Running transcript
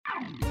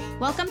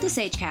Welcome to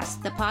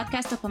SageCast, the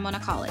podcast of Pomona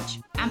College.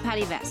 I'm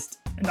Patty Vest.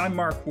 And I'm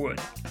Mark Wood.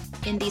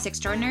 In these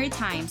extraordinary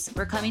times,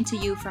 we're coming to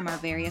you from our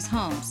various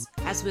homes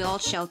as we all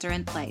shelter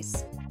in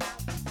place.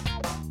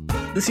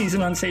 This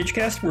season on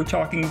SageCast, we're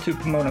talking to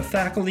Pomona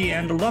faculty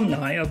and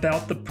alumni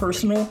about the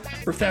personal,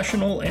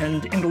 professional,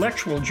 and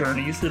intellectual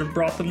journeys that have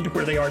brought them to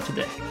where they are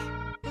today.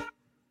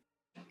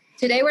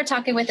 Today, we're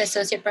talking with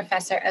Associate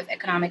Professor of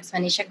Economics,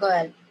 Manisha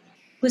Goel,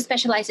 who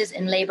specializes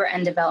in labor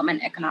and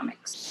development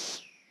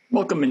economics.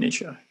 Welcome,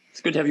 Manisha. It's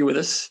good to have you with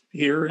us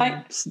here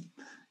in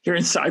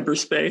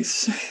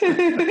cyberspace.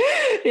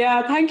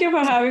 Yeah, thank you for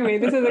having me.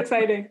 This is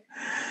exciting.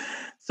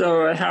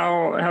 So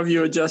how have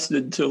you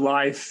adjusted to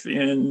life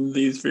in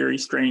these very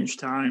strange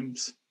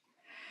times?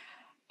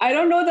 I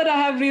don't know that I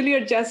have really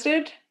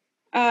adjusted.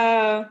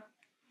 The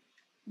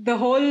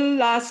whole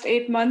last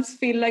 8 months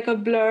feel like a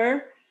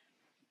blur,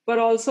 but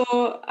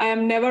also I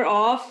am never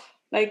off.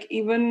 Like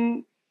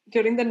even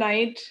during the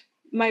night,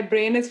 my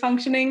brain is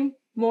functioning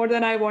more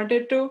than I want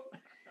it to.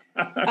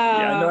 Yeah,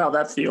 I know how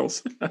that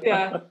feels.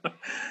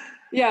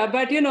 Yeah,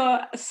 but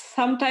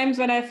sometimes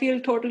when I feel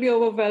totally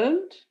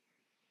overwhelmed,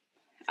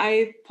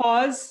 I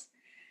pause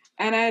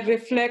and I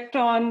reflect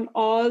on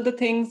all the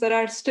things that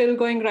are still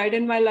going right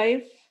in my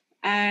life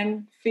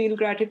and feel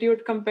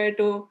gratitude compared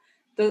to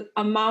the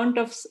amount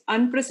of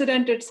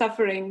unprecedented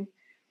suffering,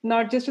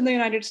 not just in the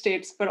United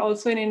States, but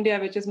also in India,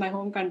 which is my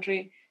home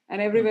country,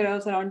 and everywhere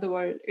else around the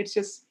world. It's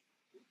just,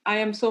 I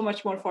am so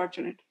much more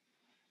fortunate.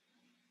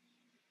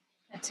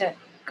 That's a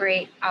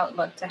great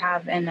outlook to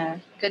have and a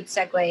good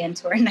segue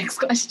into our next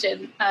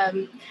question.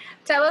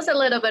 Tell us a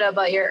little bit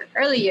about your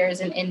early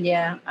years in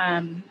India,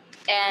 and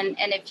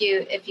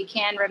if you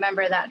can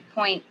remember that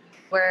point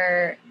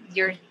where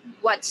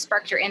what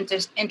sparked your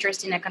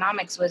interest in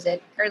economics. Was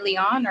it early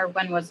on, or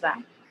when was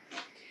that?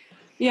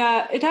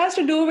 Yeah, it has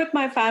to do with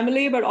my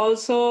family, but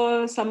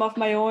also some of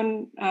my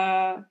own,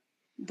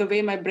 the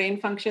way my brain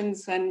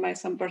functions and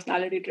some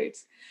personality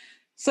traits.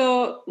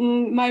 So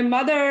my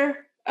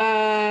mother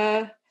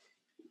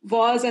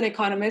was an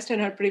economist in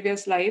her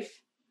previous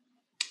life.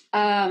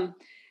 And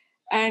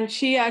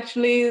she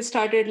actually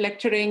started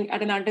lecturing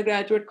at an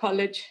undergraduate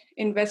college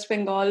in West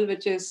Bengal,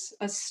 which is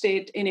a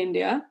state in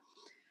India.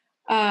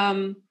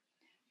 And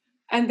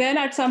then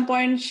at some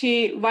point,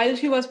 while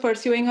she was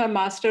pursuing her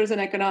master's in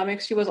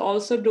economics, she was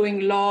also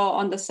doing law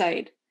on the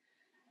side.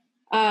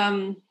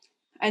 And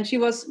she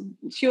was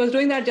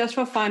doing that just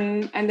for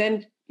fun. And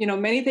then,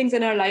 many things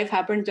in her life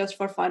happened just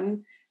for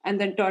fun and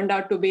then turned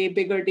out to be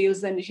bigger deals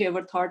than she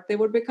ever thought they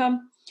would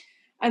become.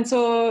 And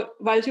so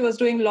while she was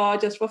doing law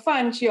just for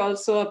fun, she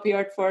also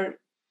appeared for,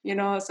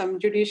 some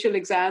judicial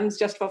exams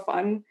just for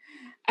fun.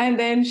 And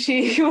then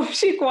she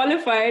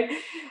qualified.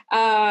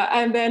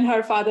 And then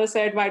her father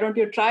said, why don't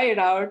you try it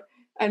out?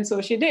 And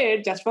so she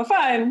did, just for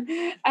fun.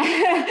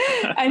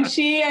 And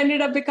she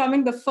ended up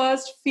becoming the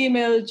first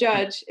female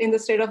judge in the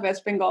state of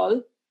West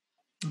Bengal.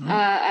 Mm-hmm.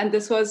 And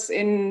this was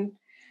in,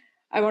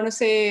 I want to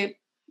say,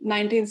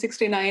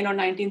 1969 or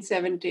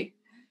 1970.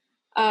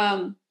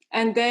 And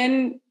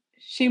then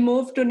she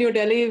moved to New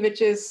Delhi,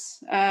 which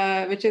is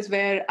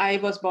where I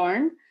was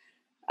born.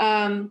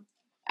 And,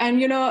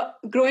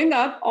 growing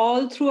up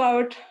all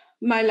throughout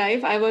my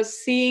life, I was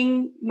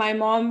seeing my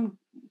mom,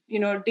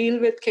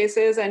 deal with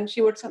cases, and she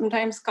would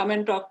sometimes come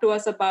and talk to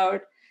us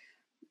about,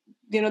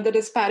 the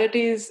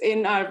disparities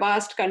in our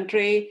vast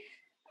country,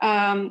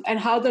 and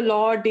how the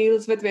law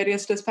deals with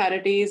various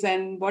disparities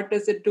and what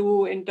does it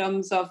do in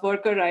terms of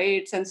worker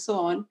rights and so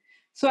on.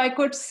 So I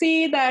could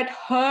see that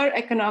her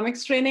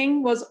economics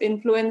training was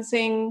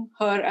influencing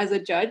her as a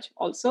judge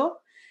also.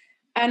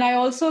 And I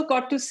also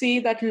got to see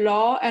that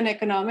law and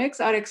economics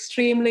are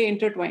extremely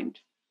intertwined.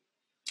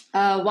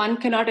 One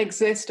cannot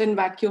exist in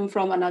vacuum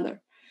from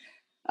another.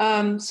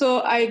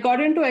 So I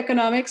got into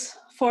economics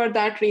for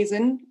that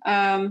reason.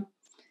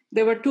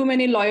 There were too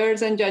many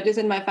lawyers and judges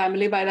in my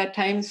family by that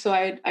time, so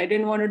I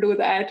didn't want to do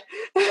that.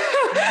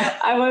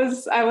 I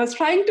was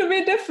trying to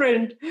be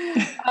different,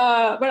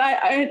 but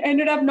I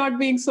ended up not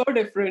being so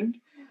different.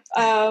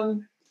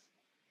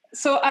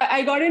 So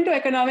I got into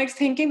economics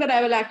thinking that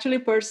I will actually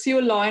pursue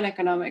law and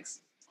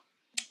economics.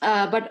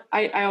 But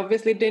I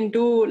obviously didn't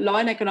do law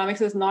and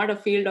economics. Is not a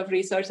field of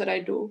research that I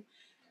do.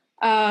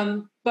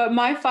 But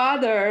my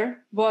father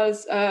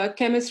was a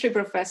chemistry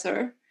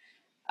professor.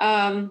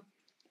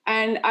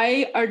 And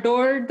I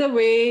adored the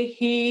way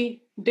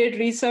he did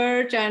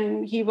research,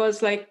 and he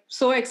was like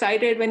so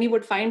excited when he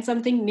would find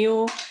something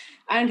new,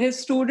 and his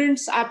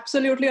students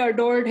absolutely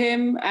adored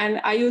him.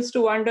 And I used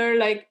to wonder,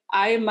 like,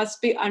 I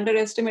must be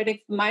underestimating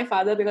my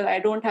father because I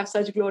don't have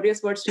such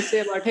glorious words to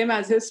say about him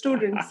as his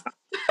students.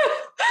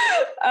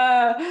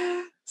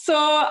 So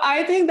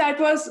I think that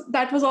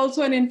was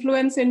also an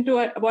influence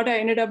into what I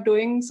ended up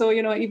doing. So,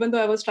 even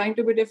though I was trying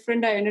to be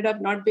different, I ended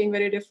up not being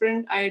very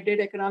different. I did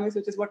economics,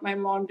 which is what my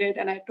mom did,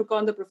 and I took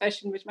on the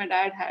profession which my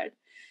dad had.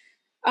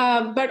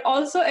 But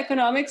also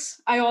economics,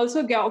 I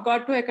also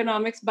got to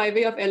economics by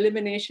way of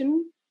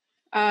elimination.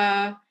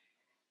 I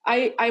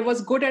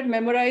was good at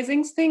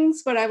memorizing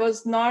things, but I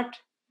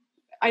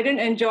didn't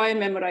enjoy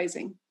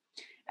memorizing.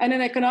 And in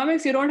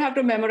economics, you don't have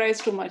to memorize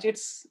too much.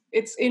 It's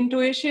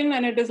intuition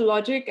and it is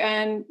logic,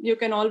 and you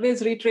can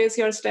always retrace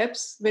your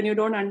steps when you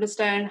don't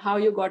understand how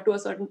you got to a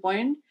certain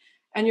point,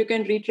 and you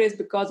can retrace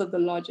because of the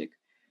logic.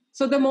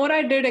 So the more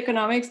I did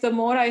economics, the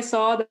more I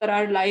saw that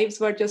our lives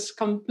were just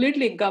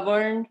completely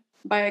governed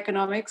by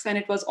economics, and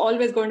it was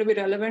always going to be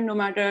relevant no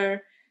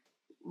matter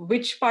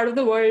which part of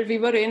the world we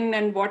were in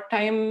and what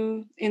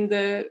time in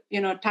the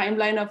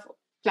timeline of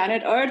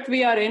planet Earth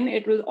we are in.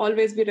 It will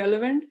always be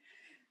relevant.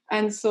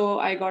 And so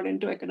I got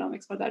into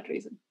economics for that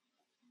reason.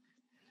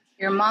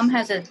 Your mom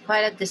has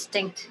quite a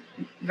distinct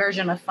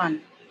version of fun.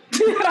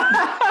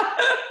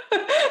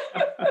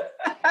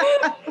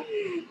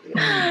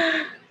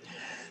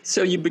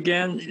 So you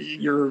began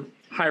your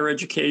higher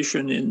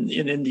education in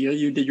India.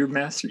 You did your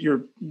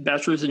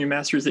bachelor's and your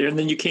master's there, and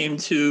then you came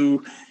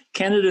to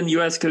Canada and the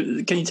US.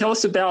 Can you tell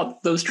us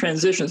about those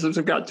transitions? Those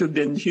have got to have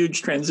been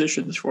huge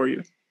transitions for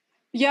you.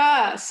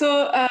 Yeah.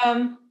 So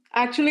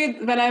actually,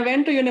 when I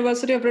went to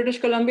University of British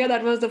Columbia,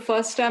 that was the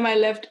first time I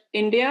left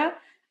India.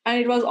 And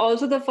it was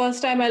also the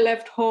first time I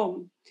left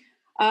home.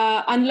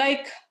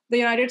 Unlike the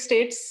United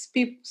States,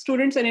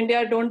 students in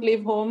India don't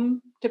leave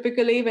home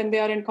typically when they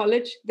are in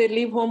college. They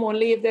leave home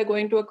only if they're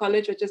going to a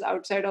college which is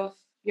outside of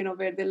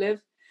where they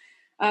live.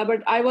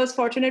 But I was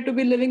fortunate to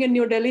be living in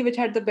New Delhi, which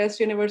had the best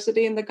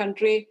university in the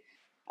country.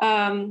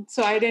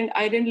 So I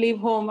didn't leave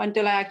home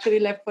until I actually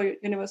left for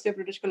University of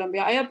British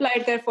Columbia. I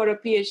applied there for a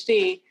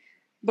PhD,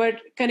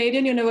 but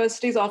Canadian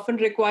universities often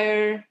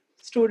require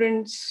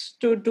students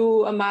to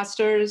do a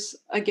master's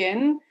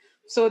again.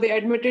 So they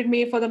admitted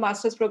me for the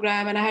master's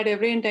program, and I had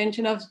every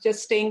intention of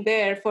just staying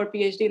there for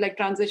PhD, like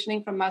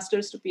transitioning from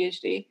master's to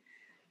PhD.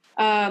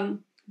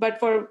 But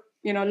for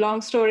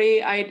long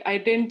story, I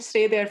didn't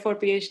stay there for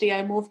PhD.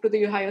 I moved to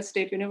the Ohio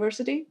State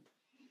University.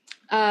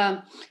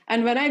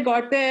 And when I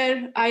got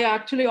there, I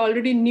actually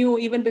already knew,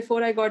 even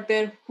before I got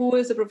there, who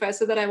is the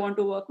professor that I want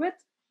to work with.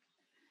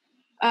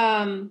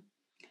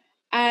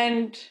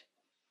 And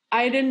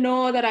I didn't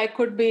know that I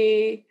could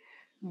be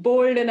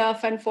bold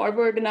enough and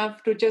forward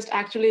enough to just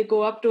actually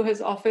go up to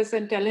his office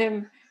and tell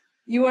him,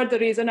 you are the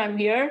reason I'm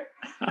here.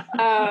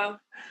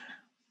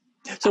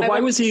 So why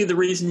was he the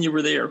reason you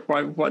were there?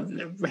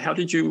 How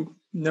did you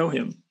know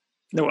him?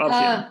 Know of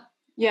him?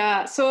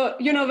 Yeah. So,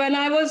 when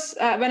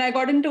I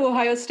got into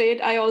Ohio State,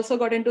 I also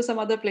got into some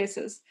other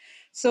places.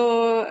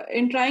 So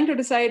in trying to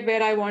decide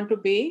where I want to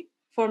be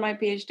for my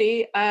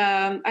PhD,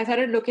 I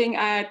started looking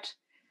at,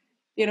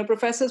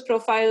 professors'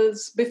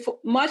 profiles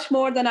much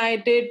more than I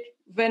did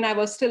when I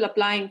was still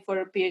applying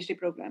for PhD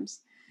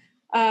programs.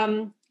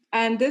 And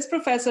this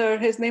professor,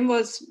 his name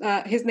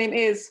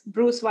is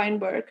Bruce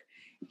Weinberg.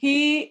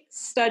 He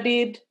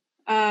studied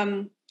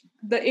the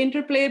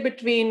interplay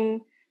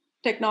between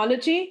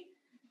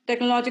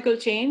technological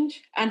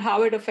change, and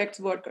how it affects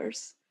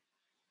workers.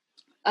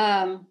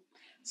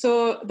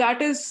 So that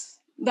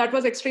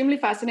was extremely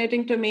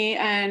fascinating to me,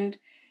 and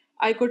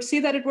I could see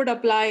that it would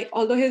apply,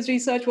 although his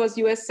research was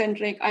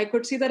US-centric, I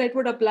could see that it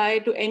would apply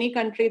to any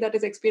country that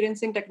is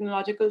experiencing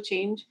technological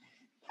change.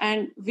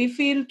 And we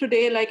feel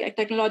today like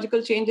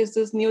technological change is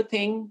this new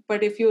thing,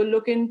 but if you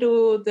look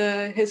into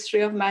the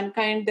history of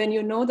mankind, then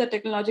you know that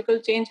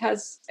technological change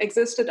has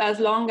existed as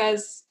long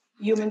as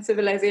human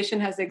civilization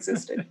has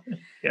existed.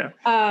 Yeah.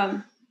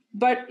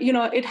 But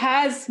it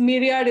has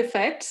myriad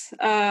effects,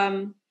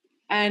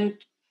 and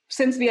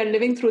since we are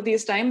living through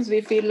these times,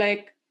 we feel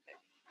like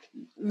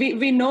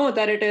we know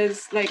that it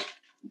is like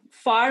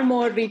far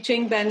more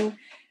reaching than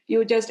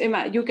you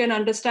can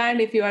understand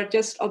if you are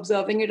just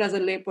observing it as a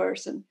lay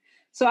person.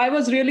 So I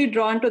was really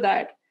drawn to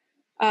that,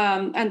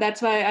 and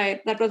that's why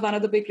that was one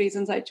of the big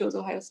reasons I chose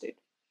Ohio State.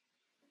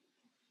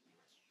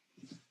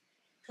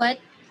 What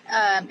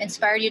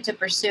inspired you to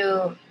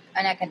pursue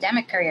an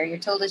academic career? You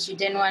told us you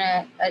didn't want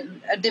to,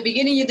 at the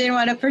beginning, you didn't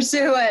want to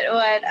pursue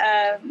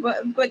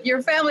what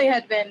your family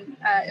had been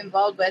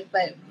involved with,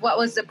 but what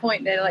was the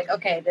point that like,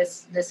 okay,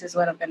 this is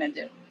what I'm going to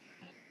do?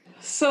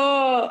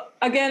 So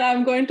again,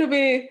 I'm going to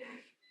be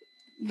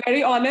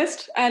very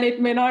honest, and it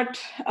may not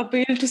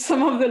appeal to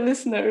some of the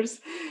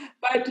listeners,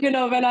 but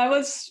when I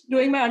was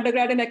doing my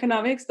undergrad in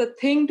economics, the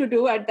thing to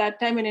do at that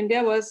time in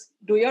India was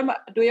do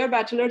your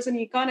bachelor's in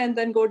econ and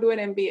then go do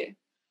an MBA.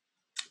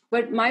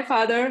 But my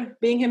father,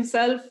 being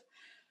himself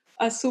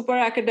a super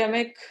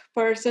academic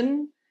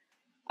person,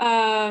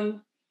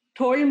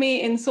 told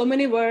me in so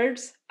many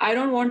words, I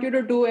don't want you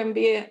to do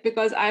MBA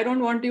because I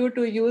don't want you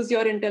to use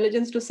your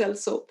intelligence to sell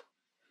soap.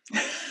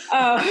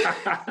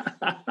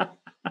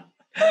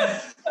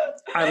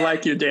 I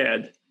like your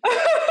dad.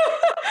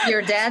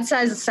 Your dad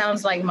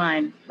sounds like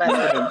mine.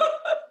 But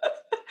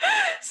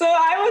So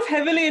I was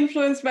heavily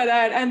influenced by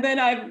that. And then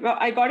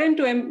I got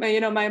into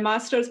my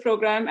master's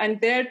program.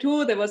 And there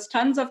too, there was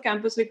tons of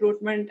campus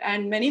recruitment,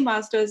 and many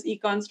master's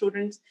econ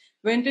students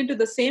went into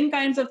the same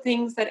kinds of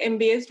things that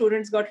MBA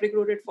students got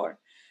recruited for.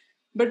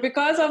 But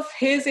because of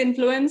his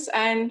influence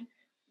and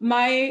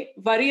my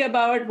worry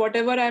about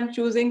whatever I'm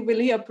choosing, will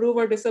he approve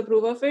or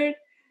disapprove of it,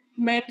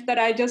 meant that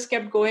I just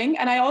kept going.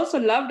 And I also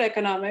loved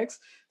economics.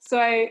 So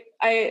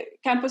I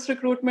campus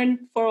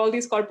recruitment for all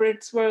these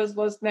corporates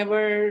was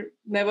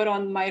never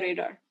on my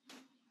radar.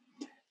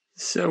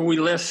 So we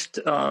left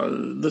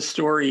the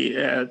story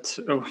at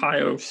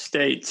Ohio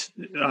State.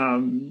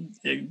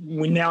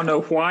 We now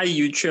know why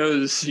you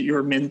chose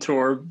your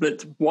mentor,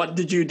 but what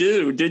did you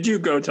do? Did you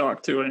go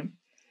talk to him?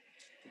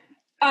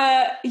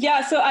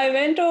 So I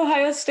went to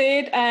Ohio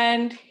State,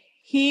 and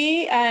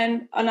he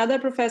and another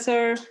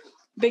professor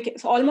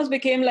almost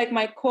became like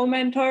my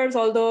co-mentors,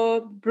 although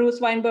Bruce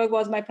Weinberg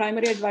was my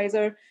primary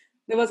advisor.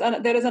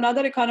 There is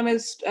another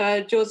economist,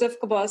 Joseph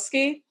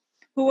Koboski,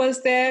 who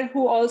was there,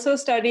 who also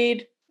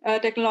studied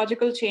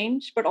technological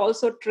change, but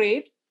also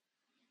trade.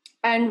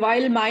 And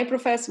while my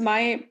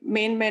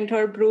main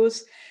mentor,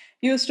 Bruce,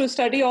 used to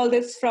study all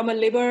this from a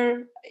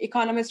labor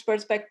economist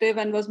perspective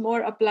and was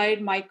more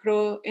applied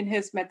micro in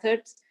his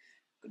methods,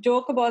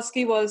 Joe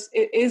Koboski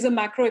is a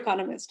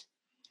macroeconomist.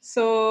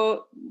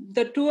 So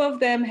the two of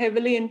them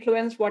heavily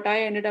influenced what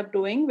I ended up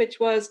doing, which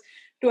was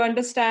to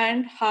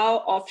understand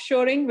how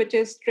offshoring, which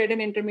is trade in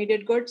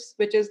intermediate goods,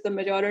 which is the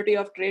majority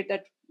of trade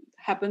that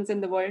happens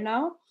in the world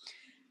now,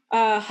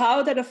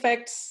 how that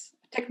affects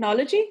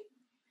technology.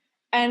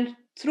 And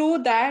through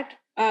that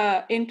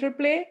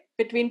interplay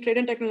between trade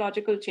and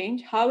technological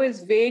change, how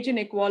is wage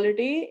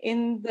inequality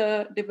in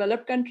the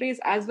developed countries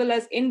as well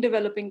as in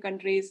developing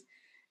countries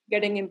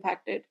getting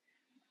impacted?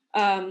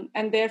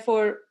 And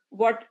therefore,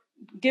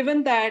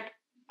 given that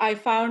I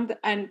found,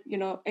 and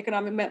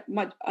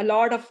a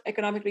lot of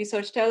economic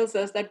research tells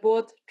us that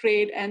both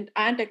trade and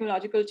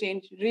technological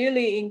change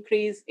really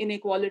increase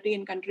inequality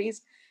in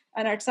countries.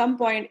 And at some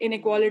point,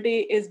 inequality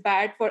is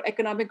bad for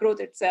economic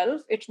growth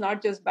itself. It's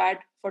not just bad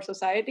for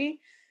society.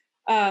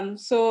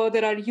 So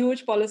there are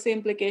huge policy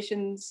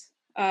implications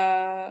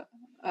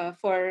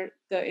for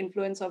the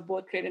influence of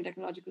both trade and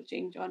technological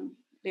change on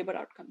labor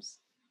outcomes.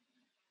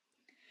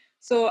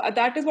 So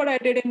that is what I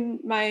did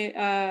in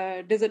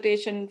my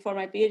dissertation for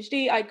my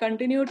PhD. I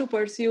continue to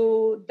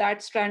pursue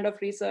that strand of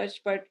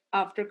research, but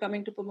after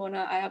coming to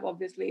Pomona, I have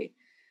obviously,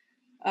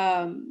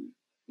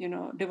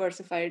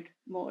 diversified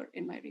more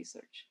in my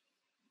research.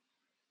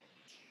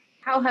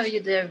 How have you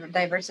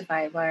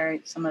diversified? What are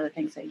some of the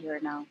things that you are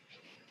now?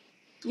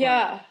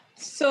 Yeah,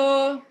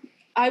 so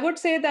I would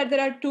say that there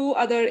are two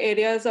other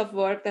areas of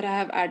work that I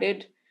have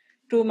added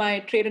to my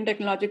trade and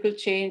technological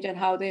change and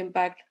how they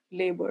impact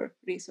labor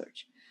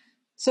research.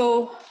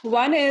 So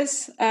one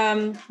is,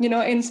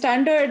 in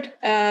standard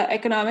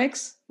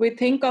economics, we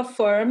think of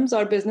firms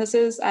or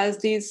businesses as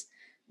these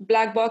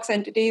black box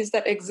entities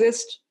that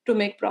exist to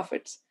make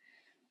profits.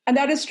 And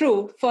that is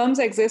true. Firms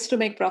exist to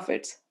make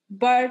profits.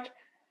 But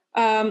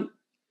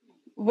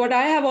what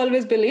I have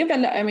always believed,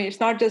 and I mean, it's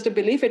not just a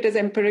belief, it is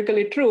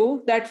empirically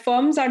true, that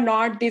firms are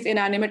not these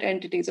inanimate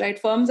entities, right?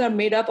 Firms are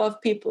made up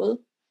of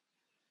people.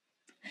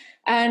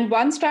 And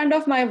one strand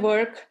of my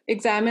work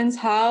examines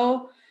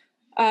how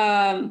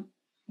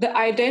the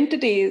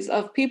identities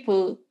of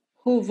people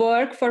who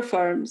work for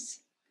firms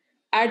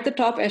at the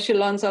top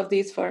echelons of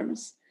these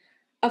firms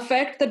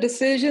affect the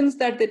decisions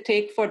that they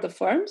take for the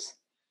firms,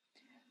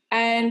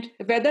 and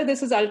whether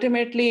this is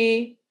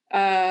ultimately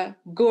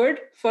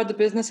good for the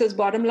business's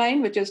bottom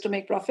line, which is to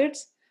make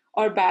profits,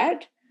 or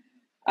bad.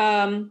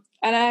 And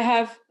I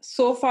have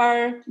so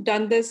far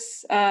done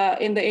this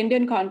in the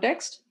Indian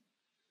context,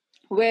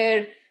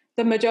 where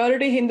the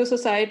majority Hindu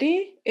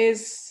society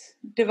is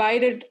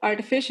divided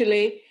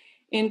artificially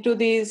into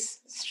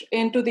these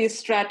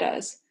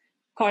stratas,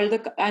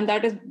 and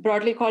that is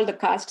broadly called the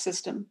caste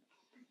system.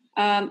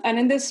 And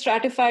in this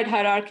stratified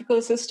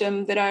hierarchical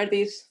system, there are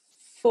these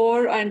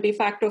 4 and de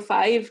facto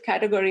 5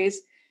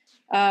 categories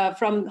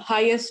from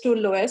highest to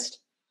lowest.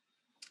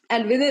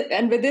 And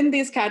within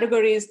these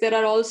categories, there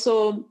are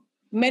also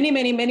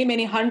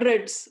many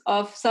hundreds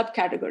of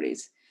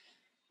subcategories.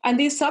 And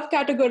these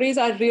subcategories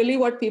are really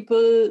what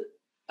people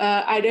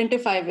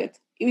identify with,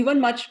 even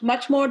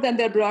much more than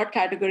their broad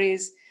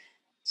categories.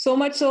 So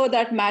much so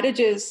that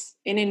marriages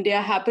in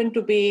India happen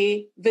to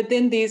be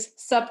within these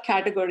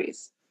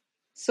subcategories.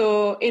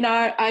 So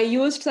I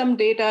used some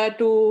data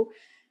to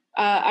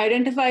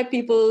identify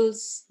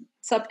people's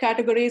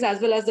subcategories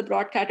as well as the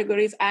broad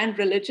categories and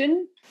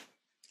religion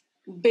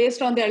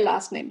based on their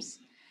last names.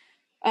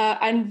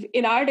 And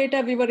in our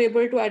data, we were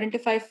able to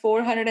identify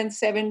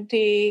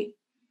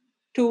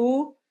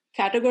 472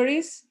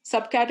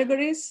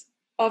 subcategories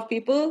of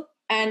people.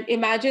 And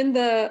imagine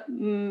the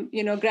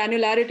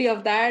granularity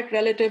of that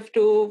relative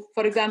to,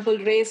 for example,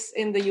 race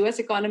in the US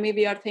economy.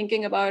 We are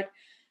thinking about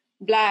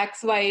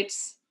Blacks,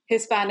 whites,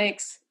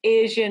 Hispanics,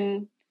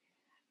 Asian,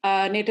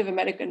 Native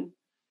American,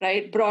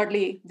 right?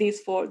 Broadly,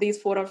 these four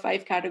or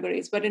 5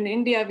 categories. But in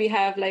India, we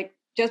have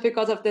just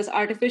because of this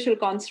artificial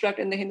construct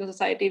in the Hindu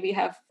society, we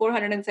have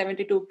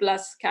 472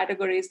 plus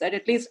categories that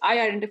at least I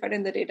identified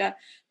in the data.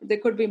 There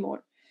could be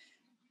more.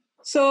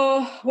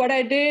 So what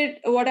I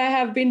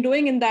have been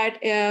doing in that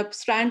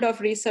strand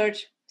of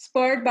research,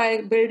 spurred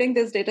by building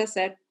this data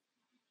set,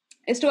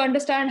 is to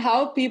understand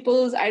how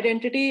people's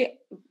identity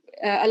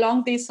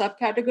along these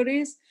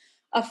subcategories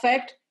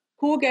affect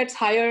who gets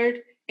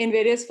hired in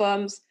various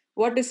firms,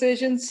 What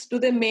decisions do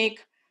they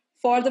make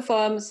for the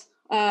firms?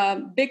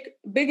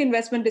 Big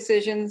investment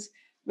decisions,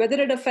 whether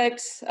it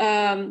affects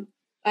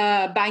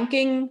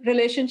banking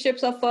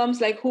relationships of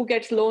firms, like who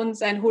gets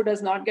loans and who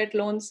does not get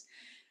loans,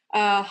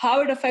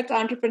 how it affects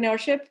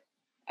entrepreneurship,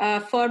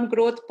 firm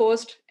growth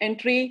post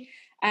entry,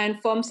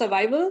 and firm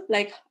survival.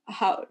 Like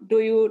how do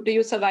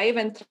you survive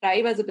and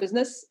thrive as a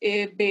business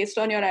based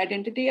on your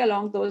identity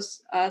along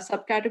those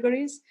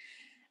subcategories?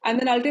 And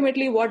then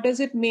ultimately, what does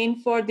it mean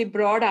for the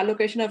broad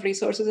allocation of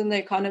resources in the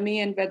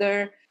economy, and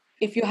whether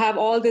if you have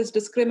all this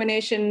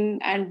discrimination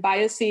and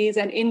biases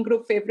and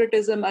in-group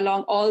favoritism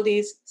along all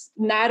these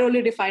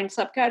narrowly defined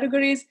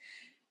subcategories,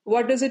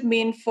 what does it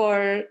mean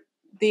for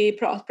the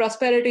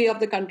prosperity of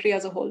the country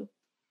as a whole?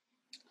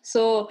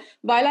 So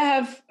while I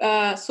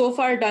have so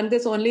far done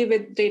this only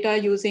with data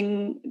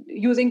using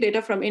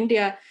data from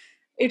India,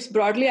 it's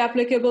broadly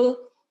applicable.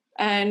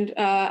 And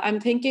I'm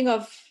thinking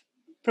of,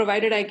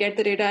 provided I get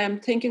the data, I'm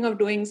thinking of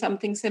doing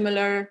something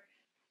similar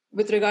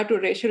with regard to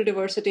racial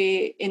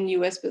diversity in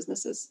US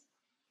businesses.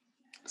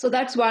 So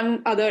that's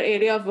one other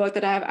area of work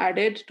that I have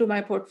added to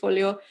my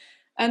portfolio.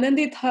 And then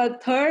the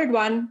third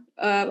one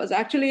was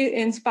actually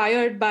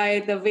inspired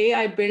by the way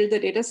I built the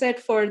data set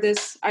for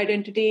this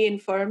identity in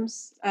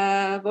firms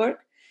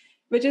work,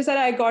 which is that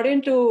I got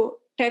into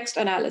text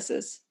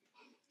analysis.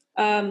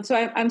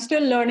 So I'm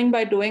still learning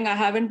by doing. I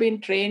haven't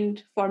been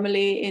trained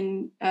formally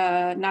in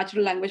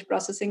natural language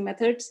processing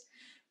methods.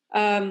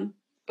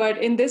 But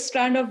in this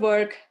strand of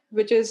work,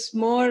 which is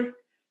more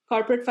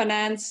corporate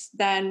finance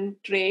than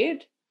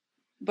trade,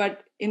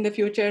 but in the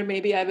future,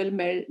 maybe I will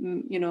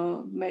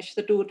mesh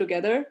the two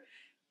together.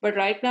 But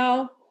right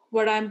now,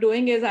 what I'm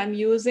doing is I'm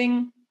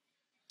using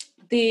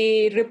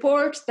the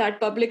reports that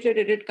publicly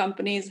traded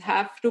companies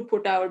have to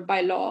put out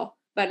by law,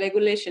 by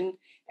regulation,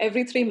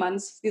 every 3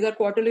 months. These are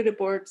quarterly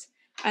reports.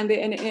 And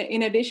they,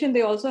 in addition,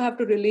 they also have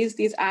to release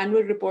these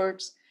annual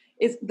reports.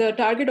 The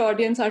target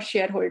audience are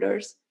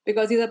shareholders,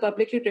 because these are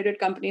publicly traded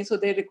companies. So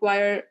they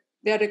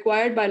are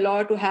required by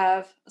law to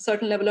have a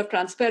certain level of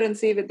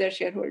transparency with their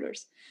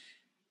shareholders.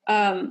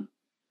 And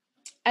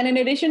in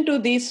addition to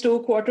these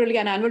two quarterly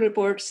and annual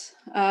reports,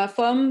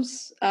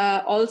 firms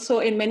also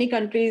in many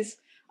countries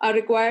are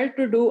required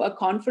to do a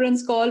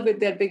conference call with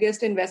their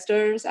biggest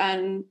investors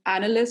and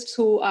analysts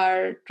who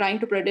are trying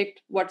to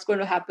predict what's going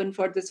to happen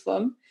for this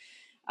firm.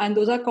 And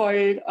those are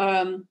called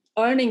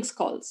earnings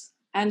calls.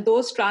 And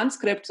those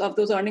transcripts of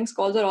those earnings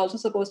calls are also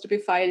supposed to be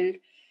filed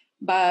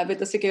with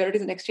the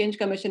Securities and Exchange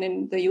Commission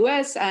in the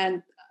US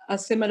and a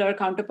similar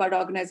counterpart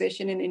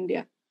organization in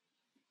India.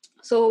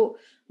 So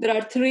there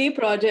are three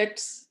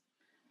projects,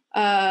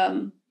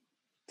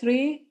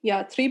 three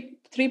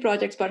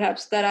projects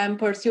perhaps that I'm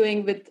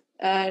pursuing with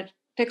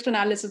text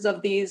analysis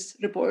of these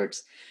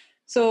reports.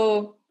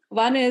 So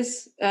one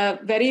is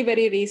very,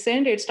 very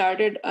recent. It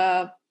started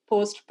after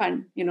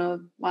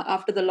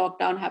the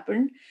lockdown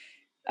happened.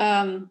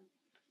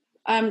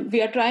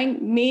 We are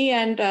trying, me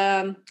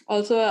and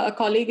also a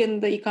colleague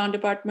in the econ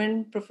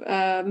department,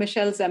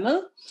 Michelle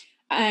Zemmel,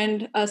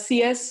 and a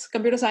CS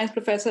computer science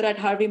professor at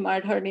Harvey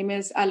Mudd. Her name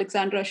is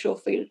Alexandra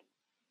Schofield.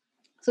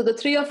 So the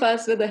three of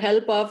us, with the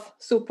help of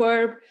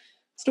superb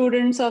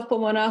students of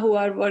Pomona who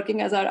are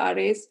working as our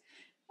RAs,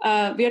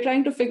 we are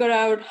trying to figure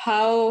out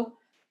how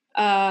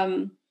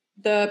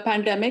the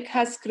pandemic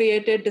has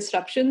created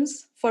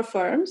disruptions for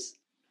firms,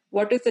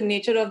 what is the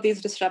nature of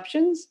these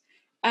disruptions,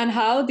 and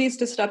how these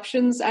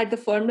disruptions at the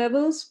firm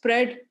level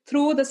spread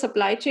through the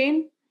supply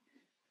chain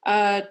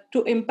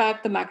to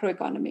impact the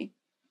macroeconomy.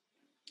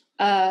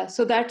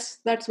 So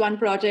that's one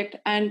project.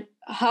 And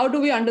how do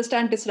we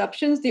understand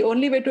disruptions? The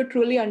only way to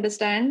truly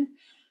understand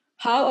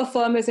how a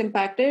firm is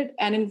impacted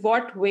and in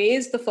what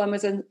ways the firm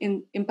is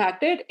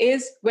impacted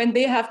is when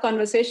they have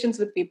conversations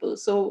with people.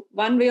 So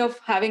one way of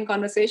having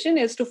conversation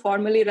is to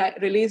formally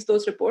release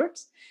those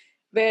reports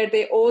where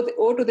they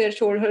owe to their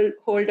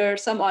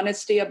shareholders some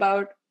honesty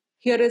about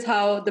here is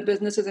how the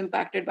business is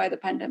impacted by the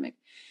pandemic.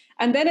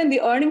 And then in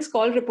the earnings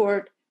call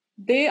report,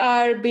 they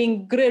are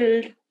being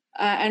grilled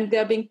and they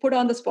are being put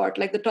on the spot,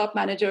 like the top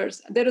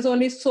managers. There is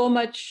only so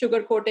much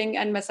sugarcoating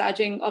and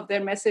massaging of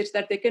their message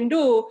that they can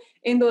do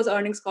in those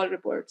earnings call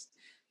reports.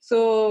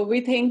 So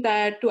we think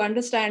that to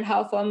understand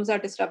how firms are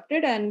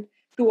disrupted and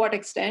to what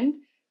extent,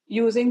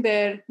 using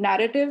their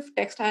narrative,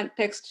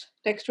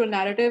 textual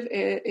narrative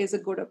is a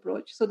good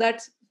approach. So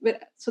that's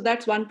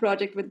one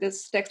project with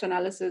this text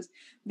analysis.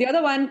 The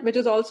other one, which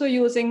is also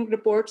using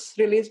reports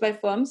released by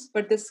firms,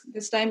 but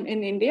this time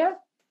in India.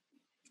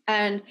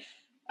 And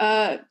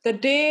the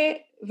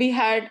day we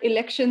had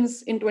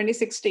elections in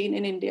 2016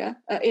 in India,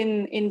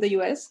 in the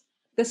US,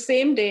 the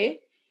same day,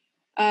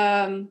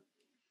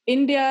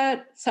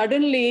 India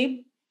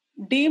suddenly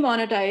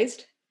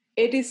demonetized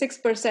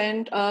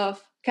 86%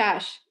 of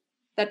cash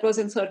that was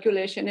in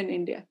circulation in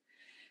India.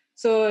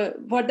 So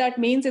what that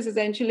means is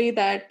essentially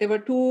that there were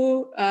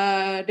two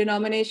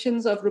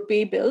denominations of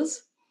rupee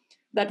bills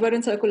that were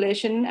in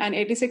circulation, and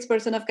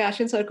 86% of cash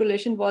in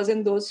circulation was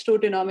in those two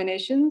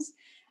denominations.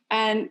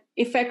 And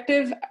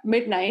effective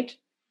midnight,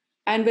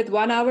 And with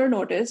 1 hour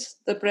notice,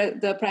 the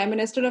Prime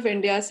Minister of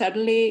India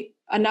suddenly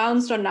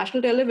announced on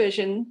national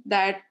television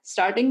that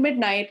starting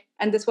midnight,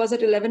 and this was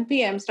at 11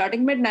 p.m.,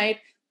 starting midnight,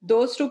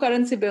 those two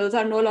currency bills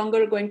are no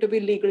longer going to be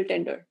legal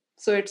tender.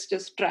 So it's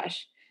just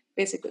trash,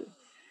 basically.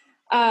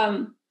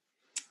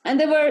 And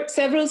there were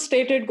several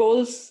stated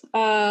goals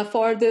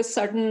for this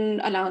sudden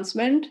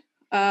announcement.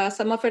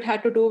 Some of it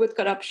had to do with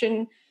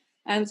corruption,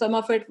 and some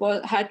of it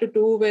had to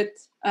do with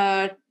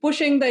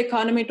pushing the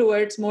economy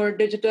towards more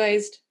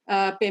digitized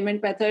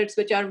payment methods,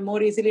 which are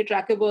more easily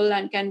trackable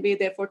and can be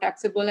therefore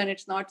taxable, and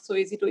it's not so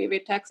easy to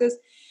evade taxes.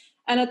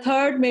 And a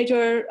third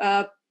major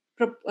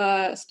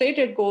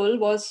stated goal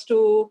was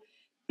to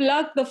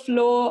plug the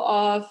flow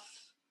of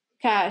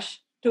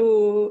cash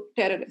to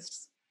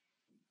terrorists.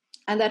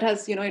 And that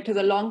has, it is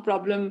a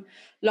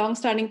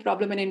long-standing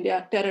problem in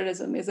India.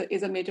 Terrorism is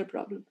a major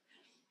problem.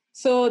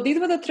 So these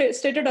were the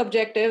stated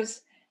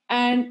objectives.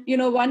 And,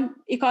 one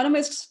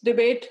economists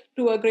debate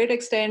to a great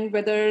extent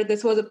whether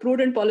this was a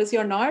prudent policy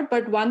or not.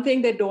 But one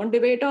thing they don't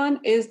debate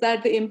on is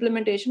that the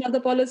implementation of the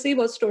policy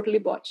was totally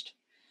botched.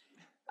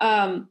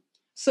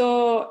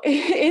 So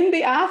in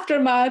the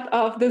aftermath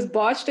of this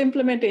botched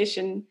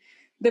implementation,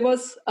 there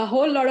was a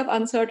whole lot of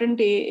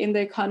uncertainty in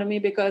the economy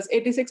because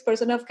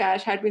 86% of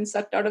cash had been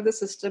sucked out of the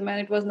system and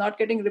it was not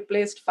getting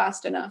replaced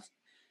fast enough.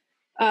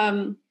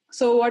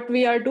 So what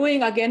we are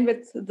doing, again,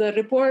 with the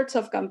reports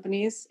of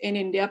companies in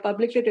India,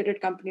 publicly traded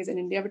companies in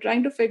India, we're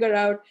trying to figure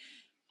out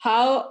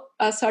how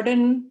a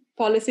sudden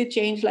policy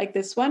change like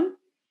this one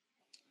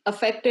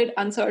affected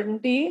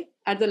uncertainty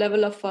at the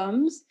level of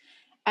firms,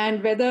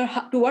 and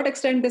to what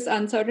extent this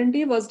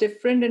uncertainty was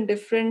different in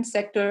different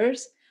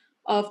sectors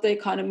of the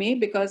economy,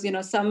 because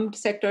some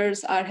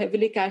sectors are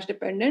heavily cash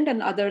dependent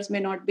and others may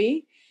not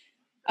be,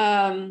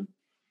 and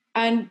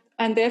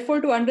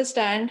therefore to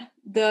understand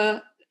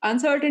the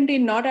uncertainty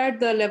not at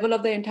the level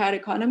of the entire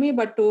economy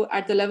but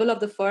at the level of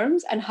the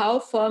firms and how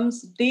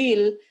firms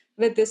deal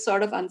with this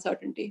sort of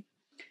uncertainty.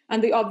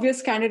 And the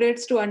obvious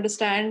candidates to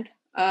understand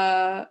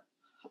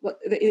what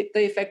the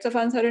effects of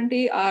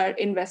uncertainty are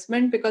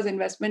investment, because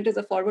investment is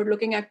a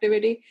forward-looking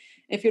activity.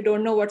 If you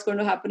don't know what's going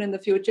to happen in the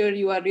future,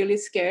 you are really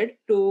scared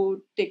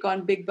to take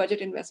on big budget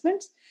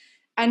investments.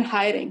 And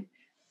hiring,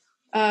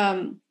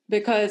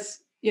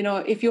 because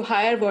if you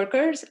hire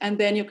workers and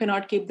then you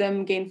cannot keep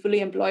them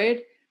gainfully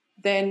employed,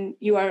 then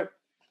you are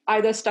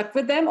either stuck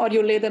with them or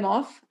you lay them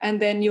off,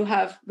 and then you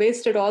have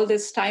wasted all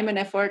this time and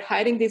effort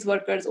hiring these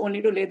workers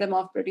only to lay them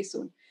off pretty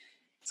soon.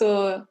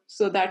 So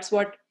that's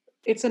what.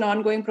 It's an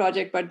ongoing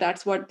project, but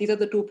these are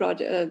the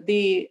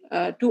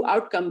two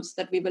outcomes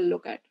that we will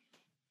look at.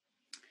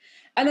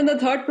 And then the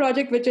third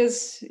project, which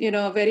is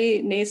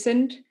very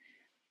nascent,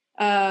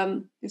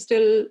 is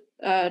still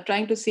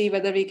trying to see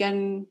whether we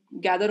can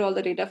gather all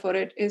the data for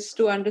it, is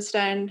to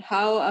understand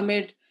how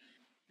amid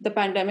the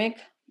pandemic,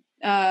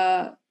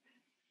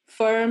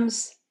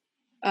 firms'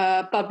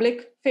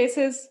 public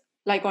faces,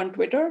 like on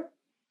Twitter,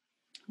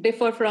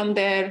 differ from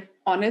their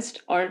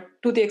honest, or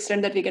to the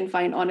extent that we can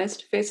find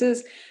honest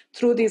faces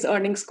through these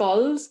earnings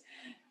calls,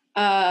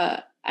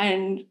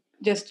 and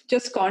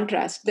just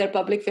contrast their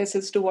public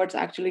faces to what's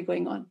actually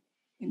going on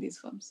in these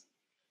firms.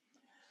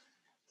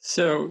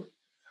 So,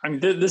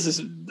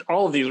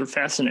 all of these are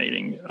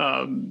fascinating.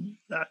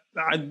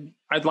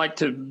 I'd like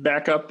to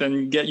back up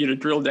and get you to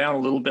drill down a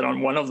little bit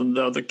on one of them,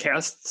 though. The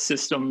caste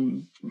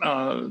system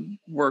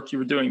work you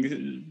were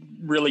doing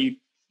really,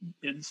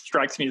 it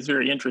strikes me as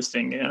very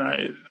interesting,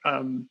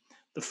 and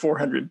the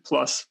 400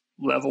 plus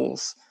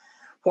levels.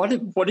 What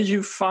did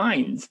you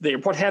find there?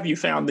 What have you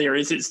found there?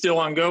 Is it still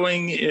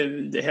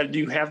ongoing? Do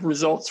you have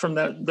results from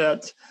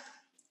that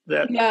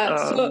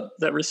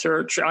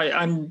research?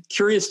 I'm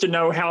curious to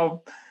know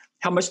how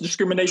much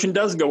discrimination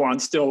does go on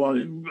still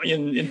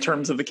in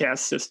terms of the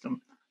caste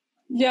system.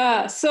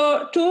 Yeah,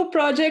 so 2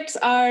 projects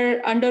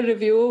are under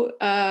review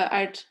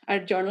at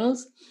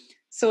journals.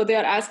 So they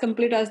are as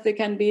complete as they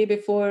can be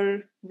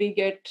before we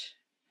get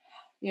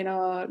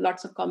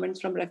lots of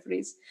comments from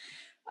referees.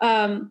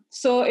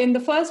 So in the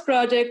first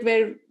project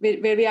where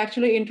we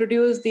actually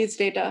introduced these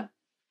data,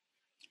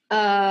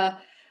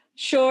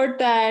 showed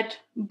that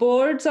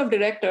boards of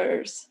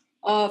directors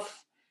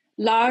of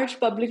large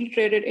publicly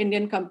traded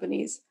Indian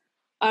companies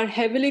are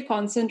heavily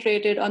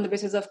concentrated on the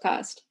basis of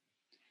caste.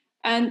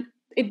 And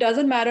it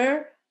doesn't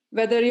matter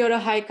whether you're a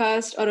high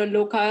caste or a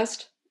low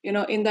caste,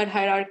 in that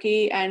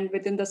hierarchy and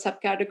within the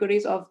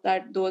subcategories of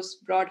those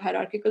broad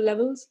hierarchical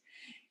levels.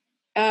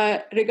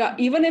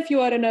 Even if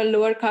you are in a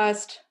lower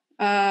caste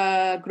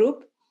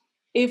group,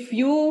 if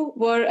you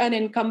were an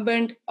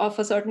incumbent of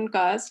a certain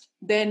caste,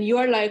 then you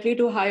are likely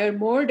to hire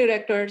more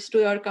directors to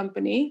your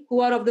company who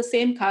are of the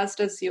same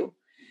caste as you.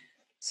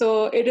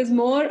 So it is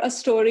more a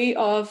story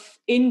of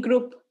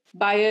in-group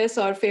bias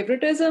or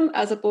favoritism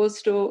as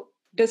opposed to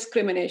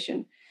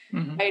discrimination,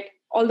 right?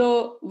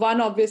 Although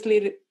one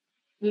obviously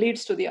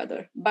leads to the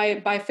other.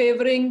 By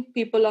favoring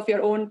people of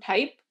your own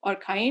type or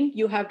kind,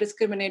 you have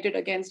discriminated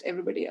against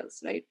everybody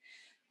else, right?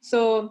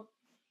 So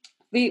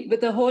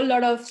with a whole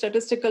lot of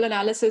statistical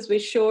analysis, we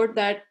showed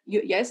that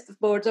yes, the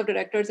boards of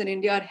directors in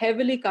India are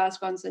heavily caste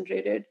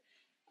concentrated.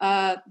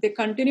 They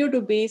continue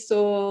to be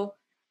so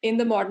in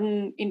the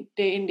modern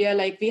day India.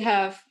 Like we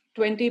have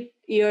 20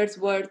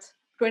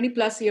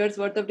 plus years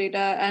worth of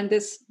data, and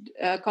this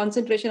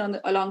concentration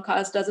along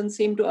caste doesn't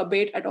seem to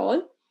abate at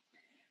all.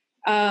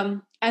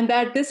 And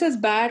that this is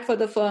bad for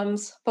the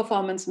firm's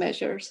performance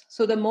measures.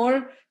 So the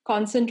more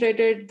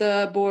concentrated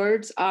the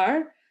boards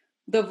are,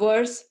 the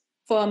worse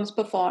firms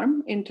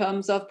perform in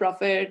terms of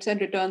profits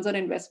and returns on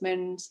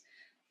investments,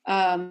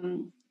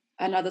 and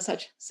other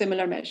such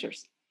similar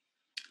measures.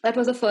 That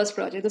was the first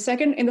project.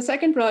 In the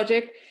second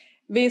project,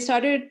 we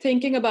started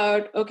thinking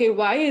about, okay,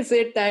 why is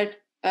it that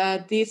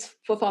these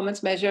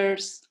performance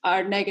measures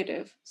are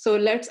negative? So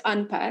let's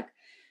unpack.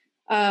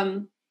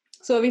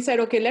 So we said,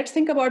 okay, let's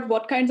think about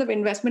what kinds of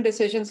investment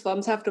decisions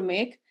firms have to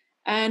make.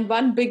 And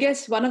one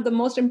of the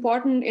most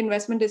important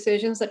investment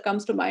decisions that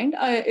comes to mind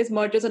is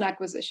mergers and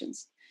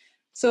acquisitions.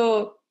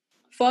 So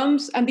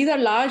firms, and these are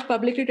large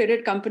publicly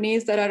traded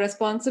companies that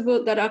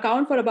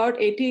account for about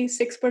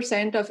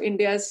 86% of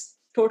India's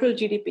total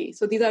GDP.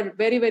 So these are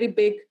very, very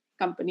big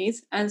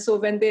companies. And so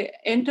when they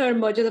enter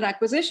mergers and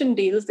acquisition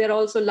deals, they're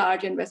also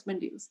large investment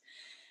deals.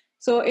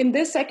 So in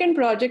this second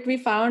project, we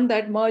found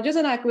that mergers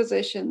and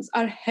acquisitions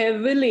are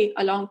heavily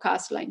along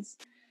caste lines.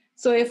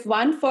 So if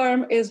one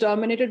firm is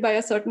dominated by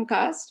a certain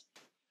caste,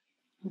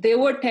 they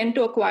would tend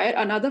to acquire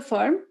another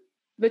firm,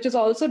 which is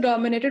also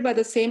dominated by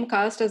the same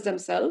caste as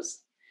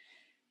themselves.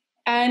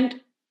 And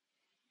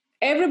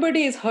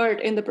everybody is hurt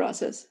in the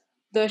process.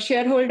 The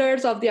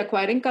shareholders of the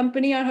acquiring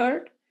company are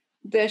hurt.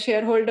 The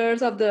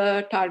shareholders of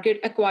the target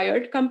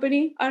acquired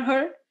company are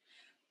hurt.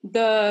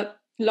 The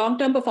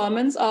long-term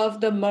performance of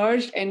the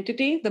merged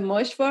entity, the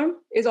merged firm,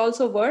 is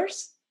also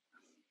worse.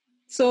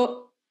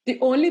 So the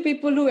only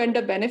people who end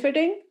up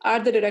benefiting are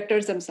the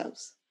directors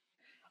themselves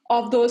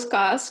of those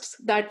castes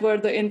that were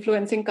the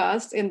influencing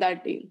castes in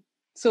that deal.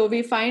 So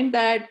we find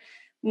that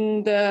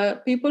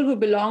the people who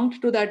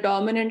belonged to that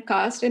dominant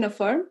caste in a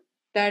firm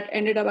that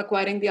ended up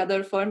acquiring the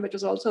other firm, which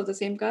was also of the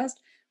same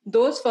caste,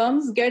 those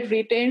firms get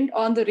retained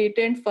on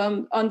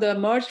the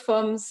merged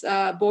firm's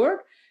board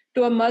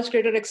to a much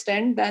greater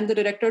extent than the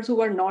directors who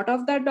were not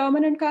of that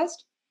dominant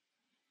caste.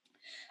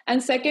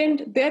 And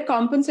second, their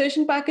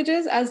compensation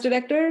packages as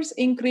directors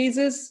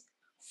increases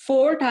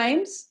 4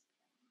 times,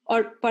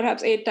 or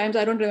perhaps 8 times,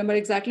 I don't remember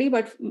exactly,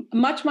 but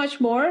much, much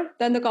more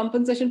than the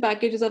compensation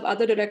packages of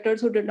other directors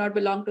who did not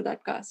belong to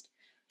that caste.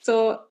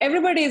 So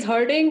everybody is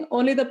hurting,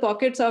 only the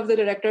pockets of the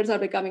directors are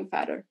becoming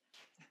fatter.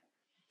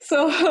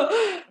 So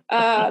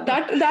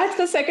that's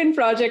the second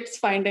project's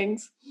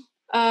findings.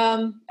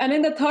 And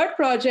in the third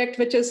project,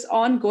 which is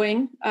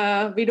ongoing,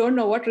 we don't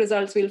know what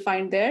results we'll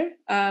find there.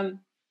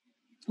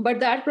 But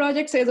that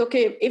project says,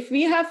 okay, if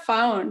we have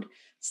found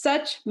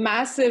such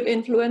massive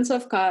influence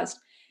of caste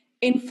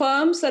in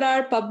firms that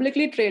are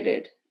publicly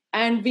traded,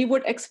 and we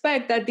would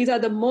expect that these are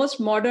the most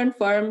modern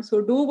firms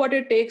who do what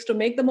it takes to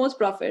make the most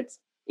profits,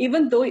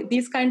 even though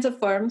these kinds of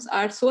firms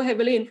are so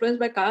heavily influenced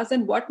by caste,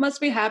 then what must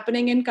be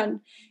happening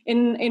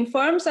in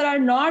firms that are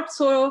not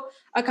so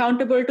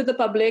accountable to the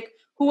public,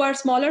 who are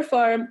smaller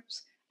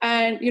firms,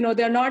 and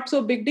they're not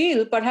so big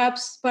deal?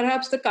 Perhaps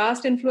the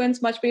caste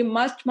influence must be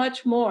much,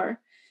 much more.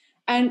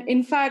 And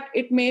in fact,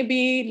 it may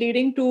be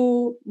leading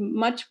to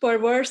much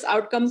perverse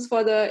outcomes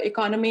for the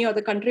economy or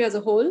the country as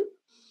a whole.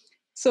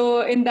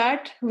 So in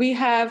that, we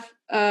have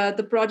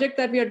the project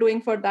that we are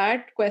doing for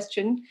that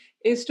question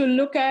is to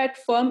look at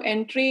firm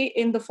entry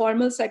in the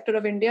formal sector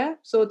of India.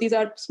 So these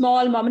are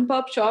small mom and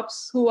pop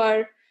shops who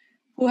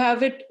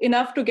have it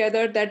enough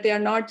together that they are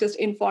not just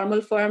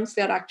informal firms,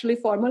 they are actually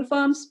formal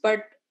firms,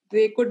 but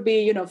they could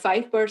be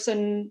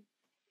 5-person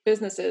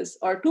businesses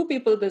or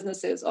 2-people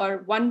businesses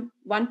or one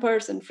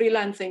person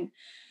freelancing.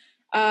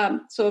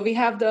 So we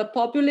have the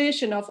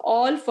population of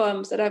all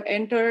firms that have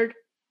entered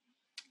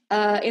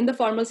in the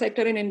formal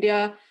sector in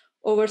India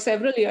over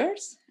several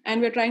years.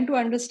 And we're trying to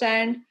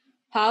understand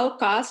how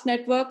caste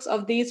networks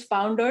of these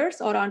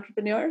founders or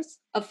entrepreneurs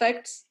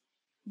affects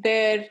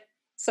their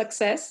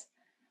success,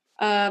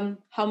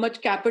 how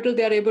much capital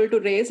they are able to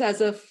raise as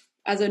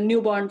a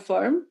newborn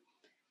firm,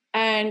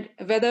 and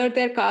whether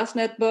their caste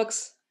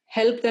networks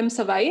help them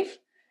survive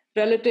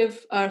at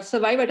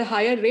a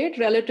higher rate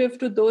relative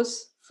to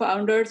those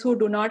founders who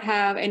do not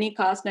have any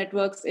caste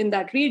networks in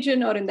that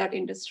region or in that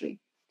industry.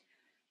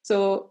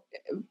 So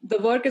the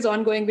work is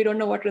ongoing. We don't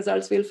know what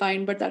results we'll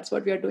find, but that's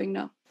what we are doing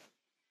now.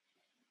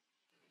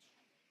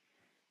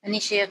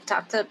 Anishi, you've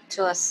talked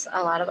to us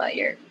a lot about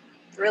your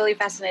really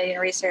fascinating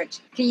research.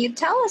 Can you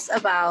tell us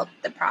about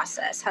the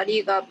process? How do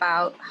you go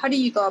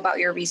about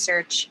your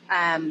research?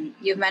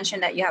 You've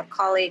mentioned that you have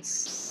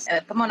colleagues,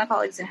 Pomona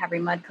colleagues and Havre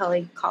Mud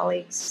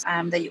colleagues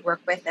that you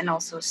work with, and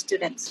also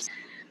students.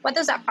 What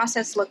does that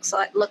process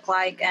look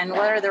like, and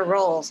what are the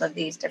roles of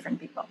these different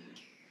people?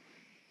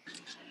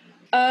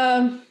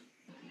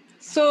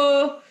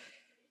 So,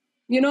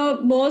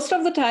 most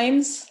of the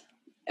times,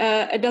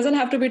 it doesn't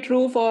have to be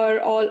true for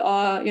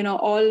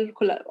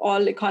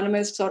all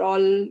economists or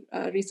all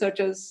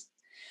researchers.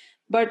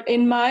 But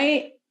in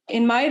my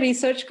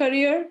research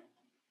career,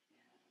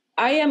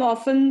 I am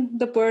often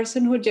the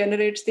person who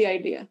generates the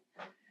idea.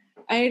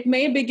 And it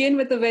may begin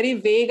with a very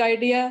vague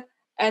idea,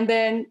 and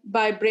then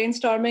by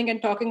brainstorming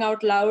and talking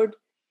out loud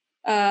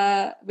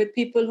with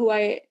people who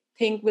I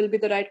think will be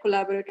the right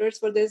collaborators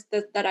for this,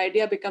 that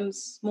idea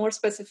becomes more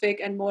specific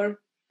and more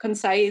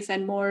concise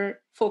and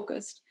more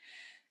focused.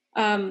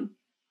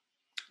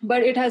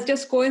 But it has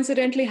just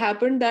coincidentally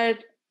happened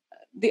that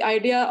the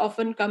idea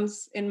often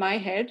comes in my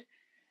head.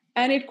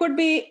 And it could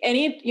be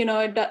any,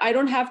 I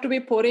don't have to be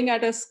pouring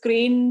at a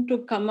screen to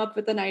come up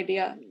with an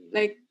idea.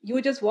 Like,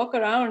 you just walk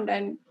around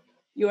and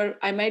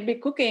I might be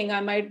cooking,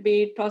 I might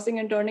be tossing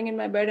and turning in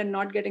my bed and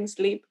not getting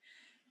sleep.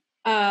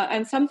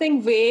 And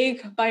something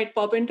vague might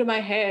pop into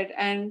my head,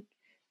 and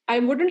I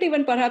wouldn't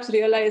even perhaps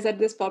realize that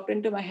this popped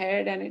into my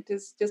head, and it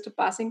is just a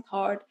passing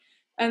thought.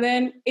 And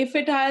then if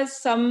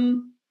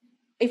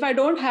I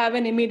don't have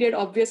an immediate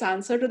obvious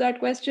answer to that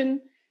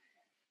question,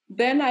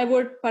 then I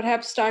would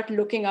perhaps start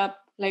looking up,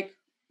 like,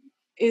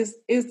 has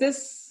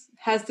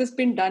this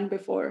been done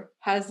before?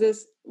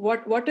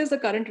 What is the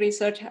current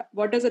research?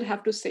 What does it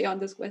have to say on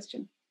this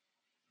question?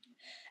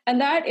 And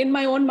that, in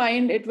my own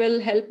mind, it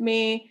will help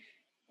me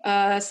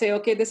say,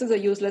 okay, this is a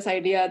useless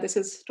idea, this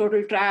is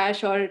total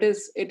trash, or it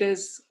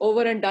is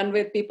over and done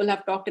with, people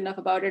have talked enough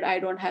about it, I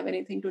don't have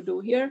anything to do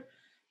here.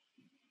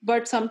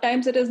 But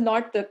sometimes it is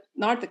not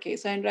the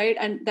case, and right,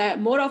 and that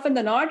more often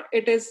than not,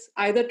 it is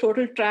either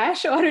total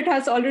trash or it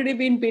has already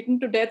been beaten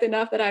to death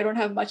enough that I don't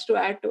have much to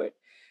add to it.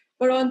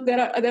 But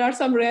there are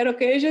some rare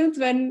occasions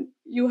when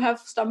you have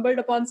stumbled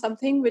upon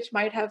something which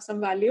might have some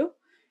value.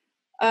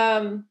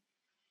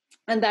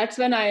 And that's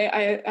when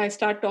I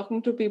start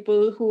talking to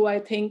people who I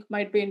think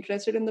might be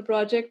interested in the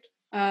project.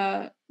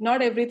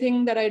 Not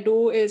everything that I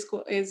do is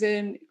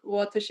in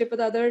authorship with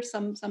others.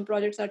 Some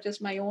projects are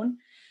just my own.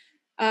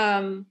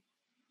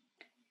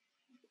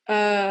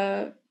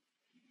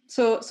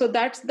 So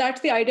that's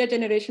the idea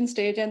generation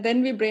stage, and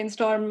then we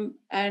brainstorm,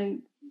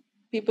 and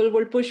people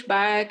will push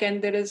back,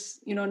 and there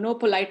is no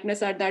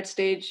politeness at that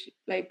stage,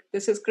 like,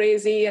 this is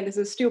crazy and this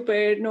is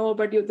stupid, no,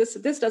 but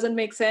this doesn't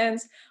make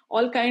sense.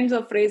 All kinds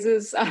of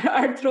phrases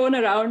are thrown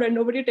around, and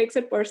nobody takes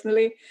it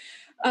personally.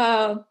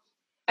 And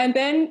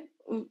then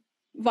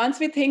once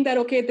we think that,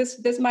 okay,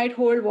 this might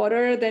hold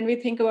water, then we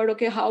think about,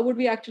 okay, how would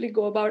we actually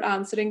go about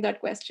answering that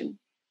question?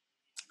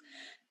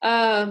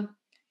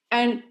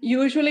 And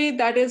usually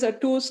that is a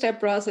two-step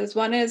process.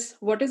 One is,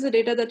 what is the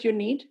data that you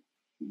need?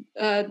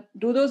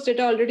 Do those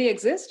data already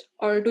exist,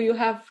 or do you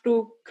have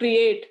to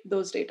create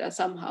those data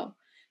somehow,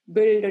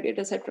 build a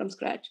data set from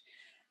scratch?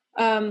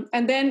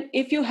 And then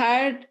if you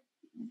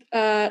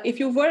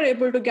were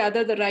able to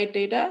gather the right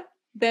data,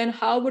 then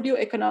how would you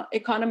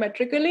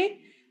econometrically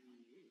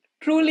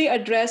truly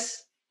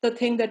address the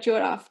thing that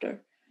you're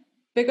after?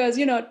 Because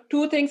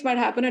two things might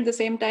happen at the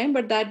same time,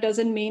 but that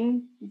doesn't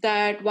mean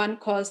that one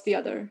caused the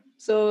other.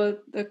 So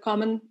the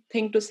common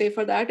thing to say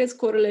for that is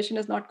correlation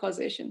is not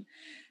causation.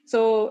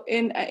 So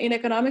in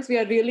economics, we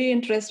are really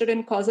interested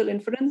in causal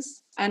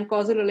inference and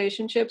causal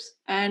relationships,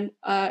 and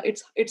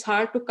it's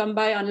hard to come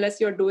by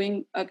unless you're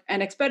doing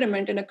an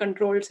experiment in a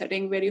controlled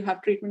setting where you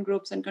have treatment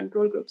groups and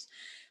control groups.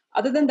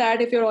 Other than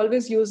that, if you're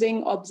always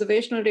using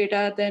observational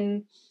data,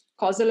 then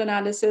causal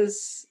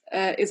analysis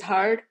is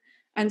hard.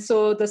 And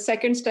so the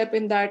second step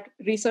in that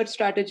research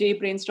strategy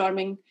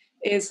brainstorming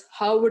is,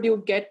 how would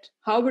you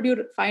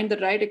find the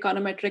right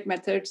econometric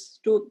methods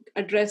to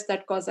address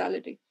that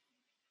causality?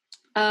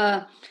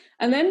 And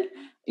then,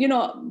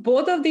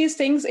 both of these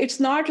things, it's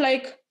not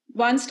like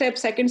one step,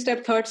 second